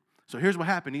did. So here's what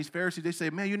happened. These Pharisees, they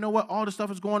say, man, you know what? All this stuff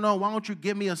is going on. Why don't you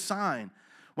give me a sign?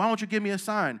 Why don't you give me a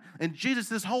sign? And Jesus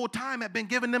this whole time had been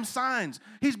giving them signs.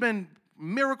 He's been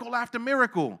miracle after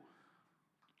miracle.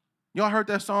 Y'all heard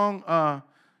that song?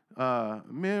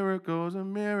 Miracles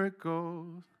and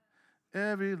miracles.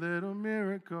 Every little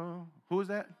miracle. Who is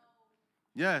that?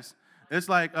 Yes. It's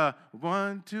like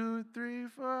 1, 2, 3,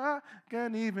 4. I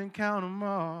can't even count them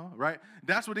all. Right?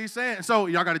 That's what he's saying. So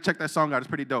y'all got to check that song out. It's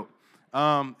pretty dope.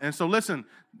 And so listen,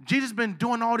 Jesus been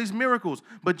doing all these miracles,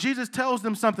 but Jesus tells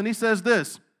them something. He says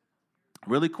this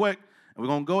really quick, and we're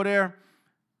going to go there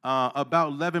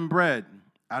about leavened bread.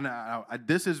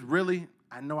 This is really,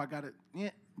 I know I got it,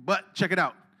 but check it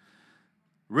out.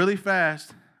 Really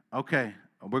fast. Okay,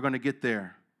 we're going to get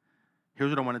there. Here's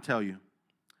what I want to tell you.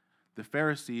 The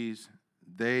Pharisees,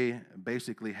 they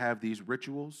basically have these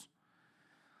rituals,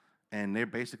 and they're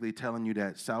basically telling you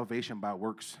that salvation by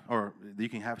works, or you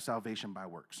can have salvation by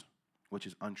works, which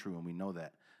is untrue, and we know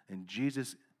that. And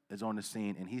Jesus is on the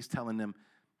scene, and he's telling them,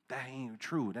 that ain't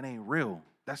true. That ain't real.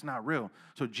 That's not real.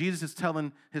 So Jesus is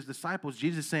telling his disciples,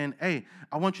 Jesus is saying, hey,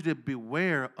 I want you to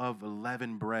beware of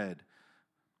leavened bread,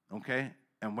 okay?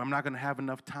 And I'm not going to have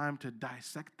enough time to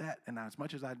dissect that, and as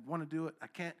much as I want to do it, I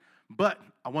can't. But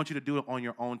I want you to do it on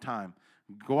your own time.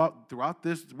 Go out throughout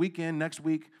this weekend, next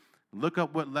week, look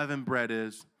up what leavened bread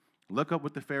is. Look up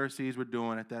what the Pharisees were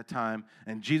doing at that time.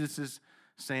 And Jesus is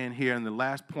saying here in the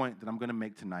last point that I'm going to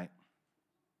make tonight,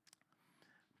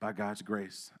 by God's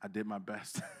grace, I did my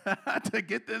best to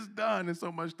get this done in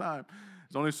so much time.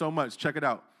 There's only so much. Check it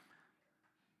out.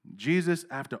 Jesus,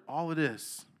 after all of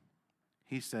this,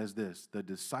 he says this, the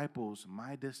disciples,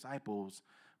 my disciples,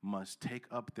 must take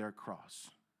up their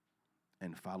cross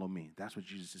and follow me. That's what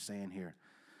Jesus is saying here.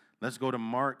 Let's go to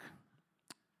Mark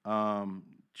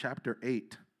chapter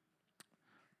 8.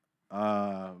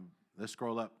 Let's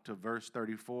scroll up to verse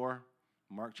 34.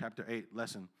 Mark chapter 8,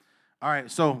 lesson. All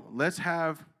right, so let's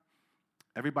have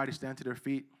everybody stand to their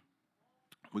feet.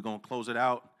 We're going to close it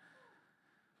out.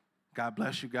 God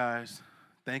bless you guys.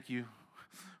 Thank you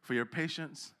for your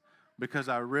patience, because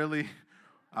I really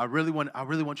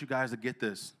want you guys to get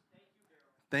this.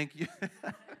 Thank you.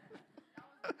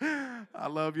 I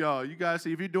love y'all. You guys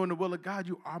see, if you're doing the will of God,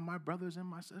 you are my brothers and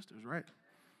my sisters, right?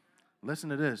 Listen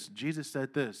to this. Jesus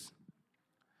said this.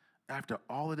 After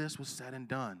all of this was said and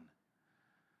done,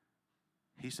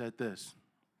 he said this.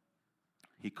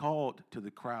 He called to the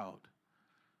crowd.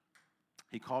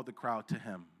 He called the crowd to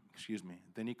him.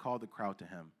 Then he called the crowd to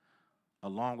him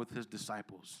along with his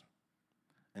disciples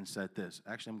and said this.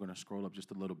 Actually, I'm going to scroll up just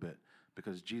a little bit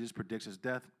because Jesus predicts his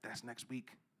death. That's next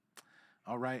week.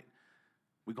 All right.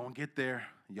 We're going to get there.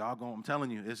 I'm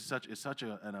telling you, it's such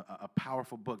a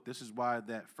powerful book. This is why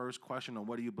that first question on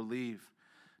what do you believe?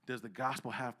 Does the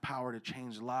gospel have power to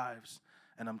change lives?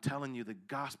 And I'm telling you, the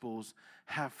gospels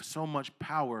have so much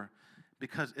power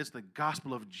because it's the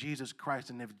gospel of Jesus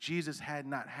Christ. And if Jesus had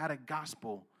not had a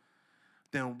gospel,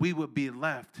 then we would be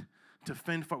left to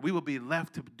fend for. We would be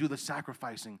left to do the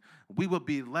sacrificing. We would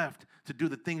be left to do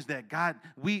the things that God,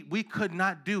 we could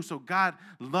not do. So God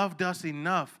loved us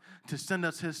enough to send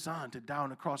us his son to die on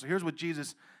the cross. So here's what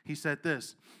Jesus, he said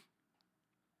this.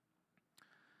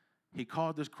 He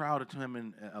called this crowd to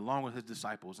him along with his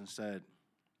disciples and said,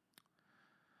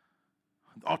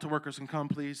 Altar workers can come,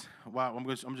 please. Wow, I'm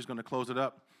just going to close it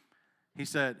up. He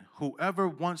said, whoever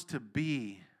wants to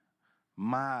be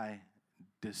my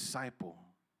disciple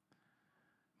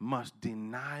must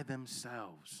deny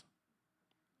themselves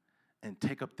and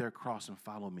take up their cross and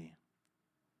follow me.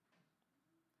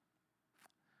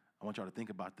 I want y'all to think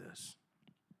about this.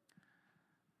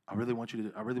 I really want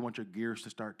your gears to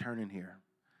start turning here.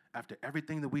 After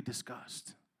everything that we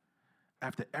discussed,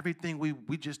 after everything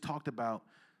we just talked about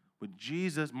with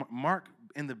Jesus, Mark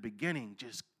in the beginning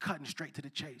just cutting straight to the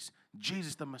chase.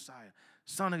 Jesus the Messiah,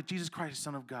 Son of Jesus Christ,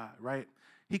 Son of God, right?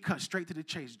 He cut straight to the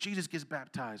chase. Jesus gets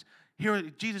baptized. Here,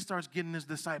 Jesus starts getting his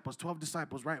disciples, 12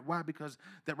 disciples, right? Why? Because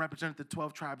that represented the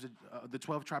 12 tribes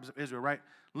of Israel, right?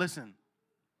 Listen,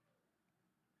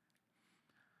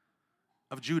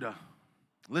 of Judah.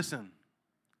 Listen.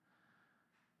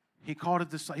 He called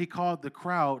the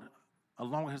crowd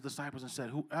along with his disciples and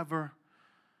said, whoever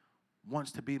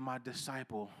wants to be my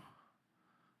disciple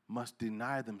must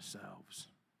deny themselves.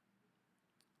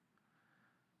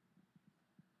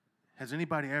 Has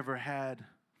anybody ever had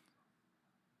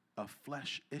a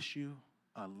flesh issue,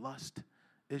 a lust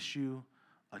issue,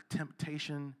 a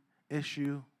temptation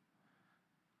issue?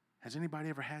 Has anybody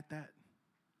ever had that?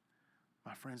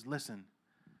 My friends, listen.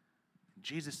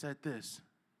 Jesus said this.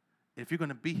 If you're going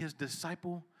to be his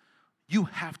disciple, you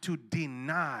have to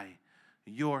deny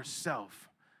yourself.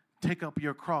 Take up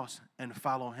your cross and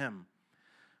follow him.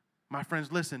 My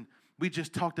friends, listen. We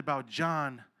just talked about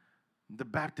John the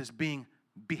Baptist being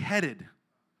beheaded.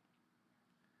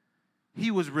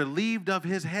 He was relieved of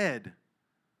his head.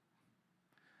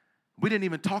 We didn't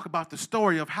even talk about the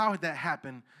story of how that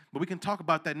happened, but we can talk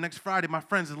about that next Friday. My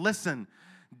friends, listen.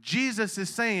 Jesus is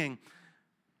saying,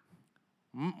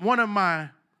 one of my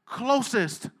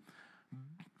closest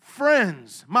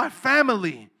friends, my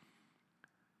family,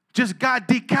 just got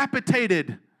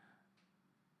decapitated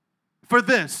for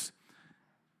this.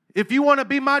 If you want to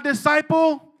be my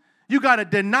disciple, you got to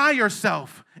deny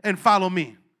yourself and follow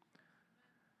me.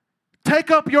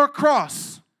 Take up your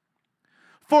cross.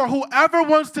 For whoever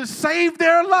wants to save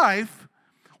their life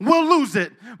will lose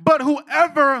it. But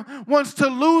whoever wants to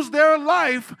lose their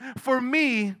life for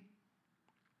me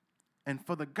and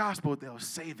for the gospel, they'll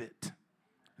save it.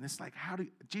 And it's like,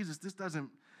 Jesus,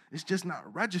 it's just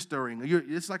not registering.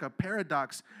 It's like a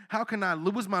paradox. How can I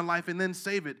lose my life and then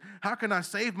save it? How can I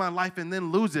save my life and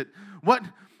then lose it? What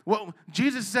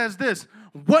Jesus says this,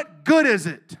 what good is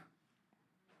it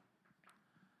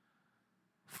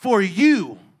for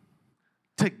you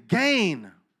to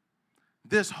gain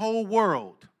this whole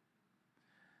world,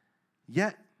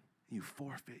 yet you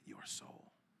forfeit your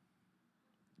soul?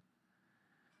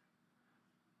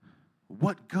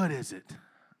 What good is it?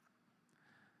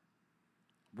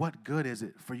 What good is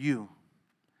it for you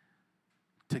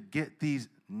to get these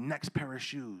next pair of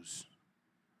shoes?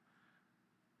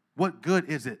 What good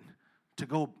is it to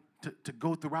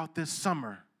go throughout this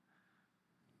summer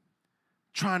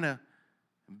trying to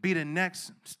be the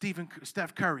next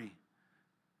Steph Curry,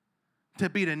 to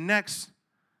be the next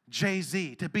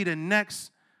Jay-Z, to be the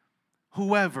next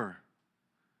whoever?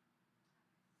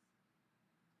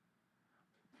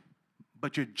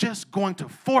 But you're just going to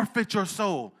forfeit your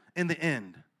soul in the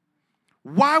end.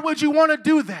 Why would you want to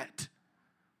do that?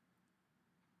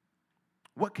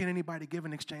 What can anybody give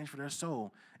in exchange for their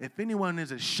soul? If anyone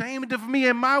is ashamed of me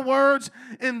and my words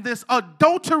in this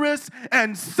adulterous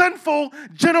and sinful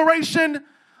generation,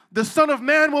 the Son of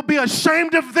Man will be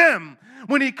ashamed of them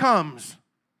when he comes.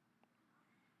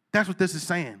 That's what this is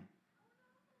saying.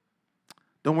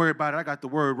 Don't worry about it. I got the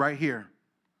word right here.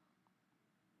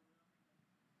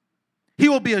 He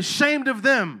will be ashamed of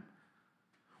them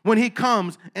when he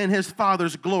comes in his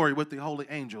Father's glory with the holy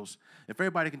angels. If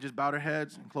everybody can just bow their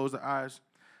heads and close their eyes,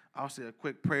 I'll say a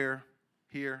quick prayer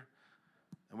here,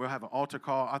 and we'll have an altar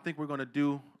call. I think we're going to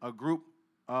do a group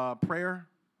prayer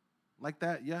like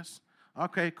that, yes?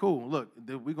 Okay, cool. Look,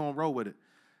 we're going to roll with it.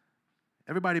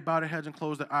 Everybody bow their heads and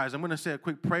close their eyes. I'm going to say a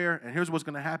quick prayer, and here's what's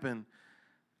going to happen.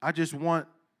 I just want,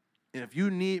 if you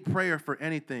need prayer for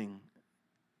anything,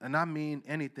 and I mean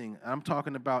anything, I'm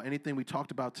talking about anything we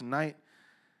talked about tonight,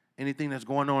 anything that's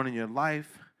going on in your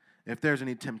life, if there's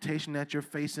any temptation that you're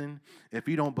facing, if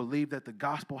you don't believe that the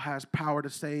gospel has power to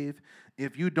save,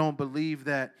 if you don't believe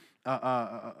that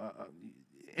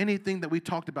anything that we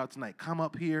talked about tonight, come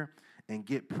up here and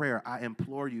get prayer. I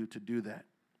implore you to do that.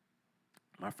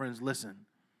 My friends, listen.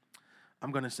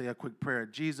 I'm going to say a quick prayer.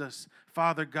 Jesus,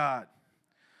 Father God,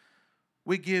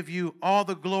 we give you all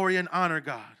the glory and honor,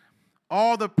 God.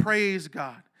 All the praise,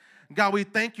 God. God, we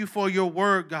thank you for your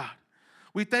word, God.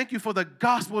 We thank you for the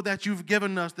gospel that you've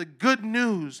given us, the good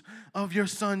news of your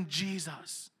son,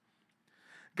 Jesus.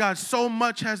 God, so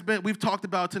much we've talked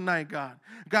about tonight, God.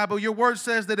 God, but your word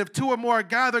says that if two or more are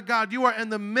gathered, God, you are in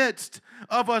the midst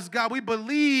of us, God. We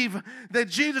believe that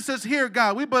Jesus is here,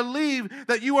 God. We believe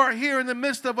that you are here in the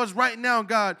midst of us right now,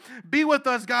 God. Be with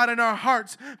us, God, in our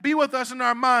hearts. Be with us in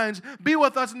our minds. Be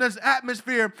with us in this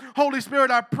atmosphere. Holy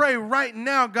Spirit, I pray right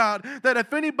now, God, that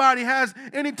if anybody has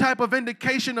any type of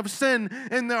indication of sin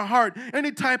in their heart,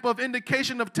 any type of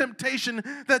indication of temptation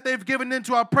that they've given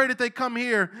into, I pray that they come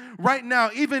here right now,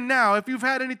 even now. If you've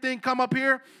had anything, come up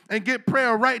here and get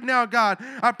prayer right now, God.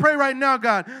 I pray right now,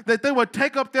 God, that they would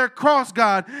take up their cross,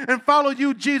 God, and follow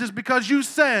you, Jesus, because you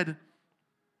said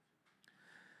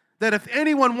that if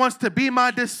anyone wants to be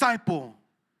my disciple,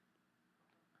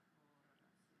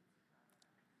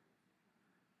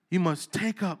 you must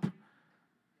take up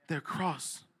their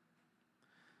cross.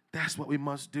 That's what we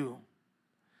must do,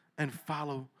 and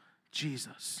follow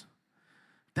Jesus.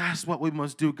 That's what we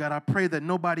must do, God. I pray that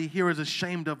nobody here is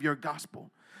ashamed of your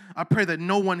gospel. I pray that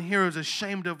no one here is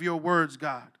ashamed of your words,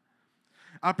 God.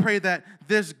 I pray that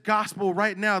this gospel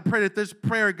right now, I pray that this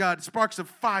prayer, God, sparks a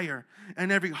fire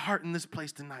in every heart in this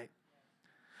place tonight.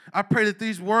 I pray that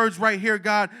these words right here,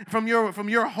 God, from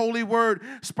your holy word,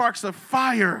 sparks a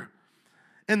fire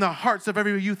in the hearts of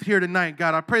every youth here tonight,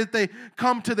 God. I pray that they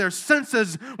come to their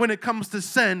senses when it comes to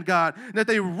sin, God, that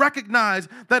they recognize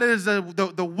that it is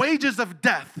the wages of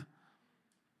death.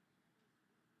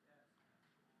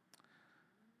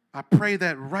 I pray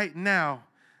that right now,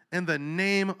 in the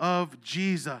name of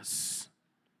Jesus.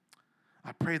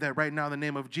 I pray that right now in the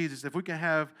name of Jesus. If we can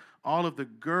have all of the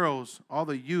girls, all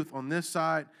the youth on this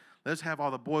side, let's have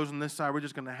all the boys on this side. We're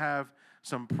just going to have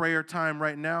some prayer time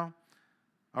right now.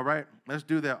 All right, let's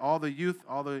do that. All the youth,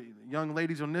 all the young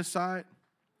ladies on this side,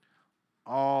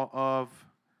 all of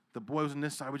the boys on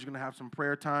this side, we're just going to have some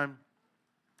prayer time.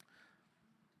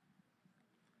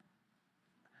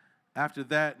 After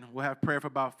that, we'll have prayer for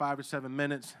about 5 to 7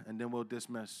 minutes, and then we'll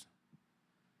dismiss.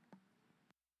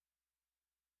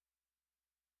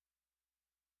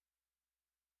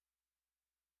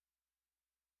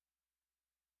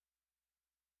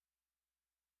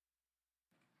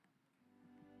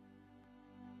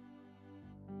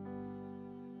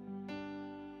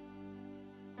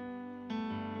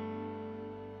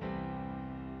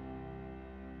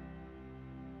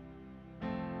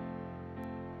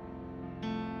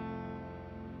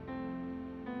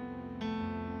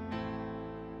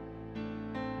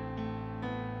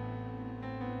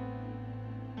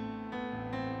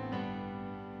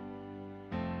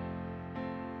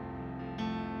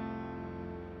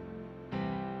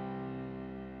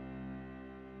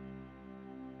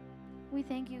 We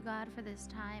thank you, God, for this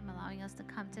time, allowing us to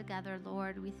come together,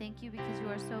 Lord. We thank you because you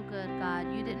are so good, God.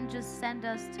 You didn't just send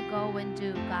us to go and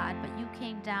do, God, but you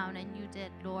came down and you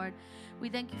did, Lord. We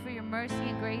thank you for your mercy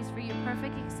and grace, for your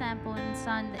perfect example and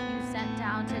Son that you sent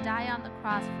down to die on the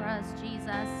cross for us,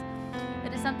 Jesus.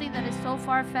 It is something that is so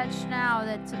far-fetched now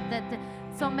that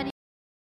so many